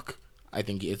a book. I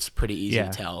think it's pretty easy to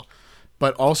tell.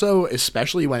 But also,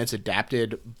 especially when it's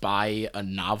adapted by a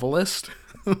novelist.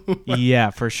 Yeah,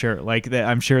 for sure. Like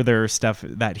I'm sure there's stuff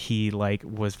that he like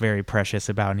was very precious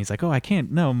about, and he's like, oh, I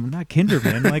can't, no, not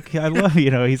Kinderman. Like I love,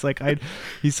 he's like,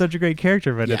 he's such a great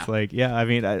character, but it's like, yeah, I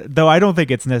mean, though I don't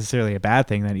think it's necessarily a bad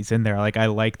thing that he's in there. Like I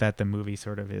like that the movie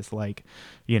sort of is like,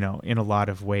 in a lot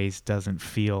of ways doesn't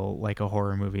feel like a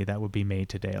horror movie that would be made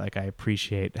today. Like I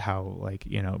appreciate how like,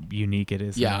 unique it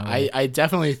is. Yeah, I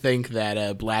definitely think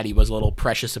that Blatty was a little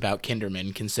precious about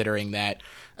Kinderman, considering that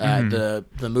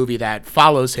the movie that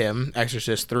follows him,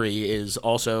 Exorcist 3, is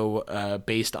also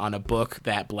based on a book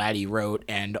that Blatty wrote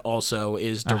and also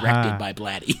is directed by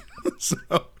Blatty. So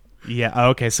yeah,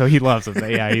 okay, so he loves him.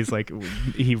 Yeah, he's like,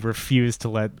 he refused to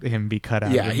let him be cut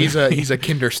out. Yeah, he's a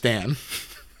Kinder Stan.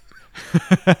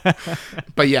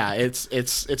 But yeah,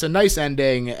 it's a nice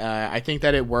ending. I think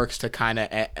that it works to kind of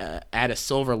add a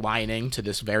silver lining to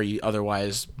this very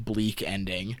otherwise bleak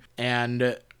ending,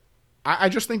 and I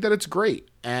just think that it's great.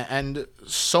 And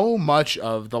so much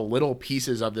of the little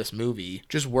pieces of this movie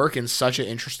just work in such an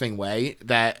interesting way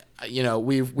that, you know,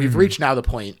 we've reached now the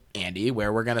point, Andy,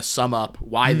 where we're going to sum up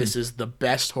why this is the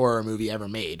best horror movie ever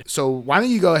made. So why don't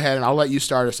you go ahead and I'll let you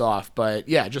start us off. But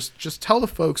yeah, just tell the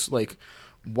folks, like,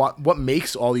 what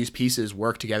makes all these pieces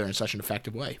work together in such an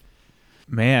effective way.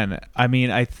 Man, I mean,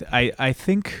 I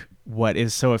think what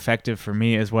is so effective for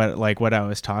me is what I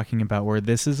was talking about, where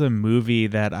this is a movie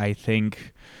that I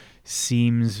think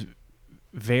seems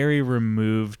very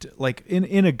removed, like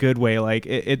in a good way. Like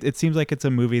it seems like it's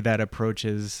a movie that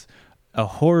approaches a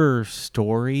horror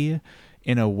story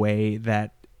in a way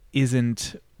that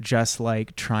isn't just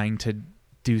like trying to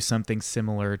do something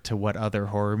similar to what other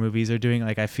horror movies are doing.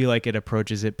 Like I feel like it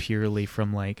approaches it purely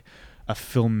from like a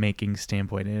filmmaking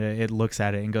standpoint. It looks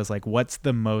at it and goes like, what's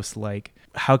the most, like,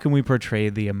 how can we portray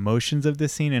the emotions of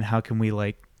this scene, and how can we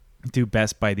like do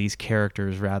best by these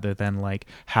characters, rather than like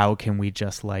how can we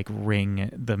just like wring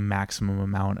the maximum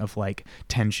amount of like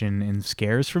tension and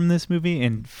scares from this movie.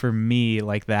 And for me,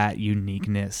 like, that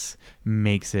uniqueness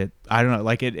makes it, I don't know,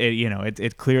 like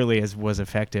it clearly was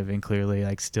effective and clearly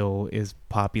like still is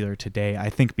popular today, I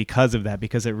think, because of that,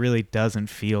 because it really doesn't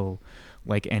feel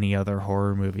like any other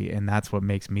horror movie. And that's what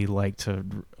makes me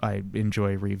I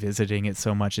enjoy revisiting it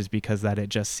so much, is because that it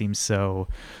just seems so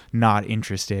not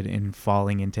interested in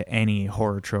falling into any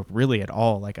horror trope really at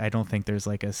all. Like I don't think there's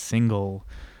like a single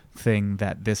thing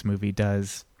that this movie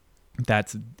does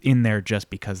that's in there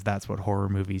just because that's what horror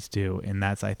movies do. And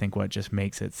that's, I think, what just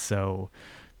makes it so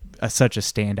such a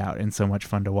standout and so much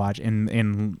fun to watch,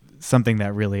 and something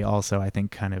that really also, I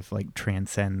think, kind of like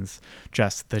transcends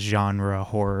just the genre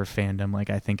horror fandom.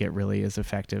 Like I think it really is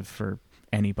effective for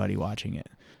anybody watching it.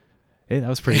 That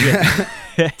was pretty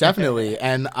good. Definitely.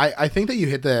 And I think that you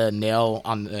hit the nail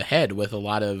on the head with a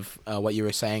lot of what you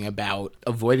were saying about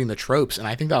avoiding the tropes. And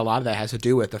I think that a lot of that has to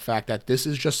do with the fact that this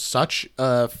is just such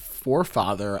a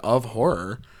forefather of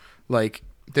horror. Like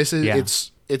this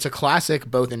is, it's a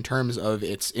classic both in terms of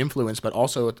its influence, but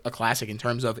also a classic in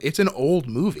terms of it's an old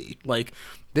movie. Like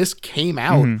this came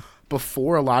out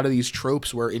before a lot of these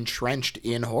tropes were entrenched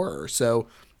in horror. So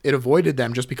it avoided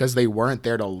them just because they weren't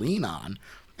there to lean on.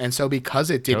 And so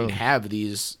because it didn't have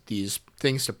these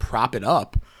things to prop it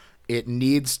up, it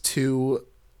needs to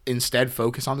instead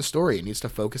focus on the story. It needs to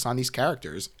focus on these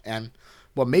characters. And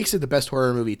what makes it the best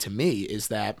horror movie to me is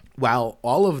that while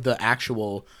all of the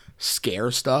actual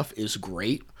scare stuff is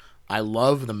great, I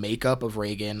love the makeup of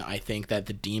Reagan. I think that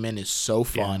the demon is so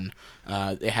fun.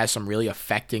 It has some really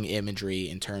affecting imagery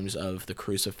in terms of the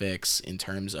crucifix, in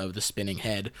terms of the spinning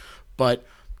head. But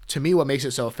to me, what makes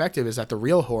it so effective is that the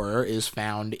real horror is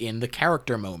found in the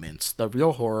character moments. The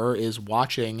real horror is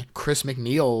watching Chris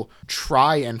McNeil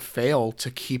try and fail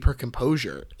to keep her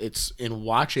composure. It's in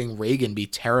watching Reagan be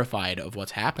terrified of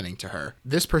what's happening to her.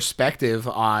 This perspective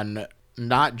on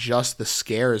not just the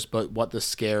scares, but what the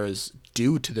scares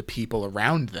do to the people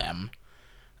around them,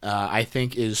 I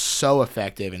think is so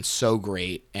effective and so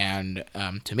great. And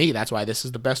to me, that's why this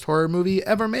is the best horror movie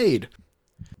ever made.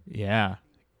 Yeah.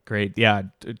 Great. Yeah,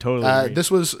 totally.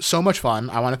 This was so much fun.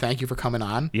 I want to thank you for coming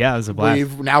on. Yeah, it was a blast.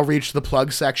 We've now reached the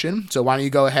plug section. So why don't you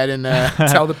go ahead and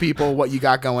tell the people what you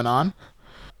got going on?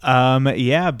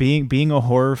 Yeah, being a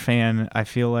horror fan, I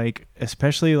feel like,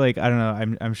 especially like, I don't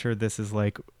know, I'm sure this is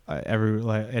like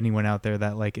anyone out there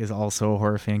that like is also a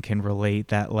horror fan can relate,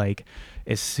 that like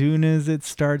as soon as it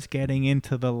starts getting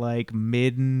into the like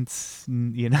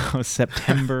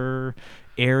September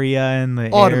area and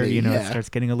the air, it starts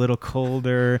getting a little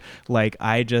colder, like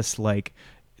I just like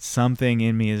something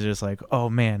in me is just like, oh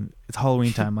man, it's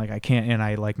Halloween time, like I can't, and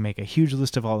I like make a huge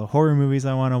list of all the horror movies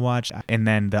I want to watch. And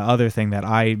then the other thing that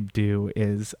I do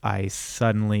is I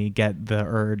suddenly get the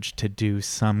urge to do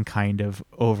some kind of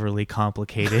overly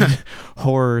complicated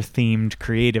horror themed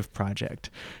creative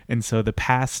project. And so the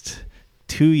past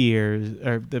 2 years,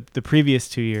 or the previous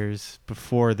 2 years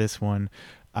before this one,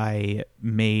 I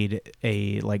made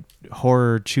a like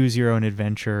horror choose your own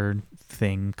adventure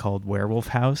thing called Werewolf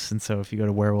House. And so if you go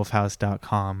to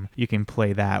werewolfhouse.com, you can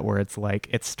play that, where it's like,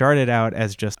 it started out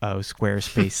as just a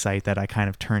Squarespace site that I kind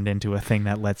of turned into a thing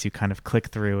that lets you kind of click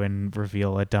through and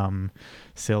reveal a dumb,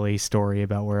 silly story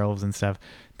about werewolves and stuff.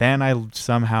 Then I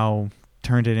somehow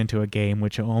turned it into a game,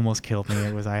 which almost killed me.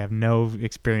 I have no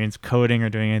experience coding or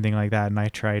doing anything like that, and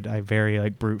I very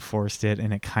like brute forced it,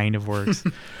 and it kind of works.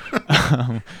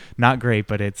 Not great,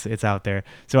 but it's out there.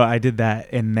 So I did that,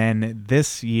 and then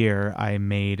this year I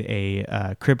made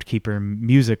a Crypt Keeper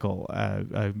musical,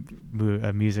 a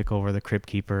musical where the Crypt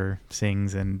Keeper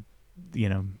sings and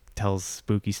tells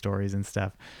spooky stories and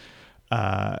stuff.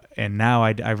 And now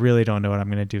I really don't know what I'm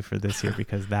going to do for this year,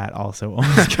 because that also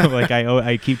almost like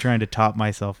I keep trying to top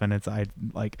myself, and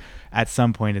at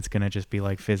some point it's going to just be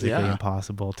like physically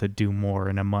impossible to do more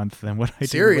in a month than what I do.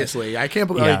 Seriously, I can't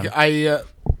believe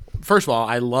first of all,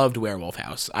 I loved Werewolf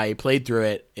House. I played through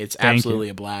it. It's absolutely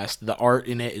a blast. The art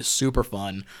in it is super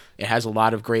fun. It has a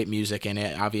lot of great music in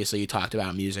it. Obviously, you talked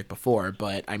about music before,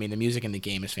 but I mean, the music in the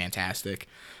game is fantastic.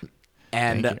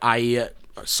 And I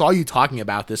saw you talking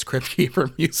about this Crypt Keeper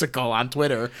musical on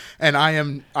Twitter, and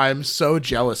I'm so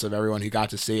jealous of everyone who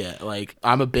got to see it. Like,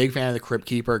 I'm a big fan of the Crypt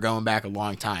Keeper going back a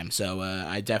long time, so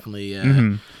I definitely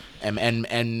am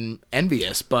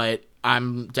envious, but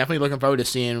I'm definitely looking forward to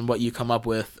seeing what you come up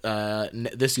with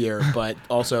this year, but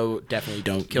also definitely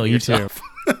don't kill yourself.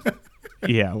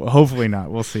 Yeah, well, hopefully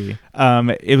not. We'll see.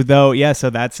 So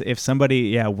that's if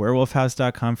somebody,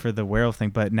 werewolfhouse.com for the werewolf thing.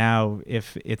 But now,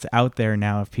 if it's out there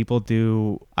now, if people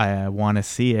do want to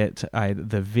see it,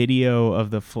 the video of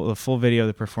the full video of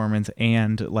the performance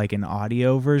and like an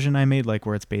audio version I made, like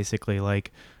where it's basically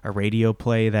like a radio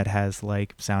play that has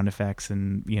like sound effects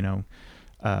and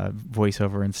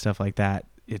voiceover and stuff like that.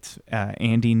 It's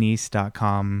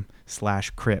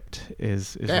andykneis.com/crypt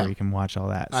is where you can watch all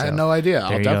that. So I had no idea.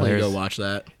 I'll definitely go watch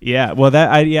that. Yeah. Well,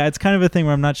 it's kind of a thing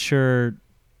where I'm not sure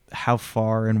how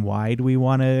far and wide we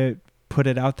want to put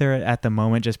it out there at the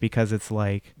moment, just because it's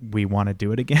like we want to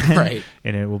do it again. Right.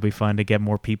 And it will be fun to get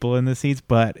more people in the seats,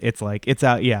 but it's like, it's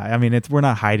out. Yeah. I mean, we're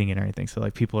not hiding it or anything. So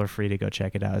like people are free to go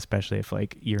check it out, especially if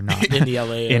like you're not in the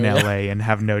LA in LA and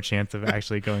have no chance of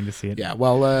actually going to see it. Yeah.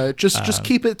 Well, just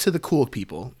keep it to the cool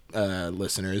people,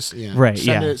 listeners. Right.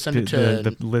 Send it to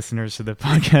the listeners to the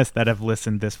podcast that have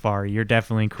listened this far. You're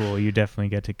definitely cool. You definitely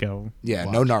get to go. Yeah.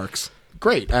 watch. No narcs.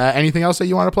 Great. Anything else that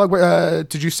you want to plug?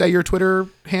 Did you say your Twitter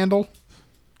handle?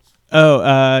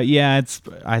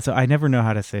 I never know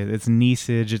how to say it. It's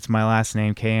Kneisage. It's my last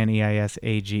name,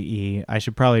 Kneisage. I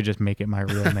should probably just make it my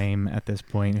real name at this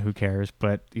point. Who cares?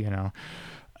 But you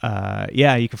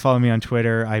can follow me on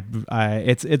Twitter.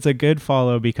 It's a good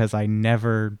follow because I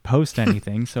never post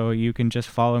anything, so you can just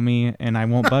follow me and I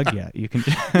won't bug you. You can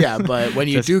but when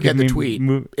you do get the tweet,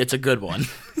 it's a good one.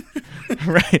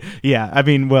 Right? Yeah. I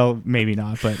mean, well, maybe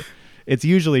not, but it's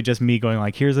usually just me going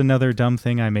like, here's another dumb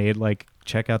thing I made, like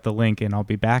check out the link and I'll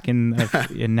be back in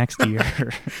next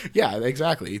year. Yeah,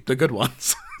 exactly. The good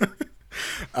ones.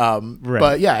 Right.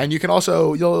 But yeah, and you can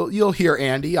also, you'll hear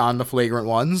Andy on the Flagrant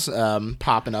Ones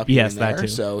popping up here and there. That too.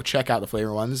 So check out the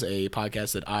Flagrant Ones, a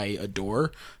podcast that I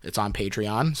adore. It's on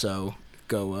Patreon, so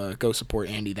go support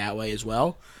Andy that way as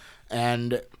well.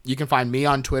 And you can find me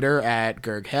on Twitter at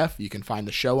GergHef. You can find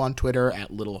the show on Twitter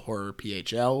at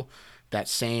LittleHorrorPHL. That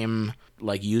same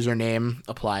like username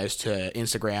applies to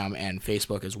Instagram and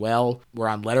Facebook as well. We're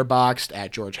on Letterboxd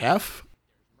at George Hef.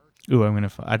 Ooh, I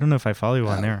don't know if I follow you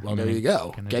on there. Well, there you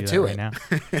go. Get to it. Right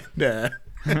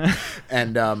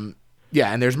and and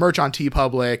there's merch on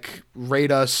TeePublic.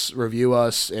 Rate us, review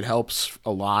us. It helps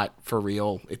a lot, for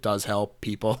real. It does help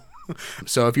people.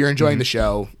 So if you're enjoying the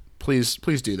show, please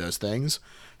do those things.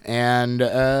 And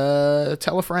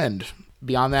tell a friend.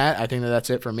 Beyond that, I think that's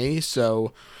it for me.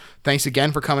 So thanks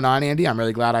again for coming on, Andy. I'm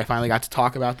really glad I finally got to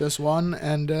talk about this one.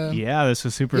 And this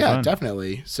was super fun. Yeah,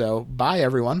 definitely. So bye,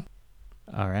 everyone.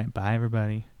 All right. Bye,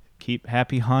 everybody. Keep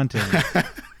happy haunting.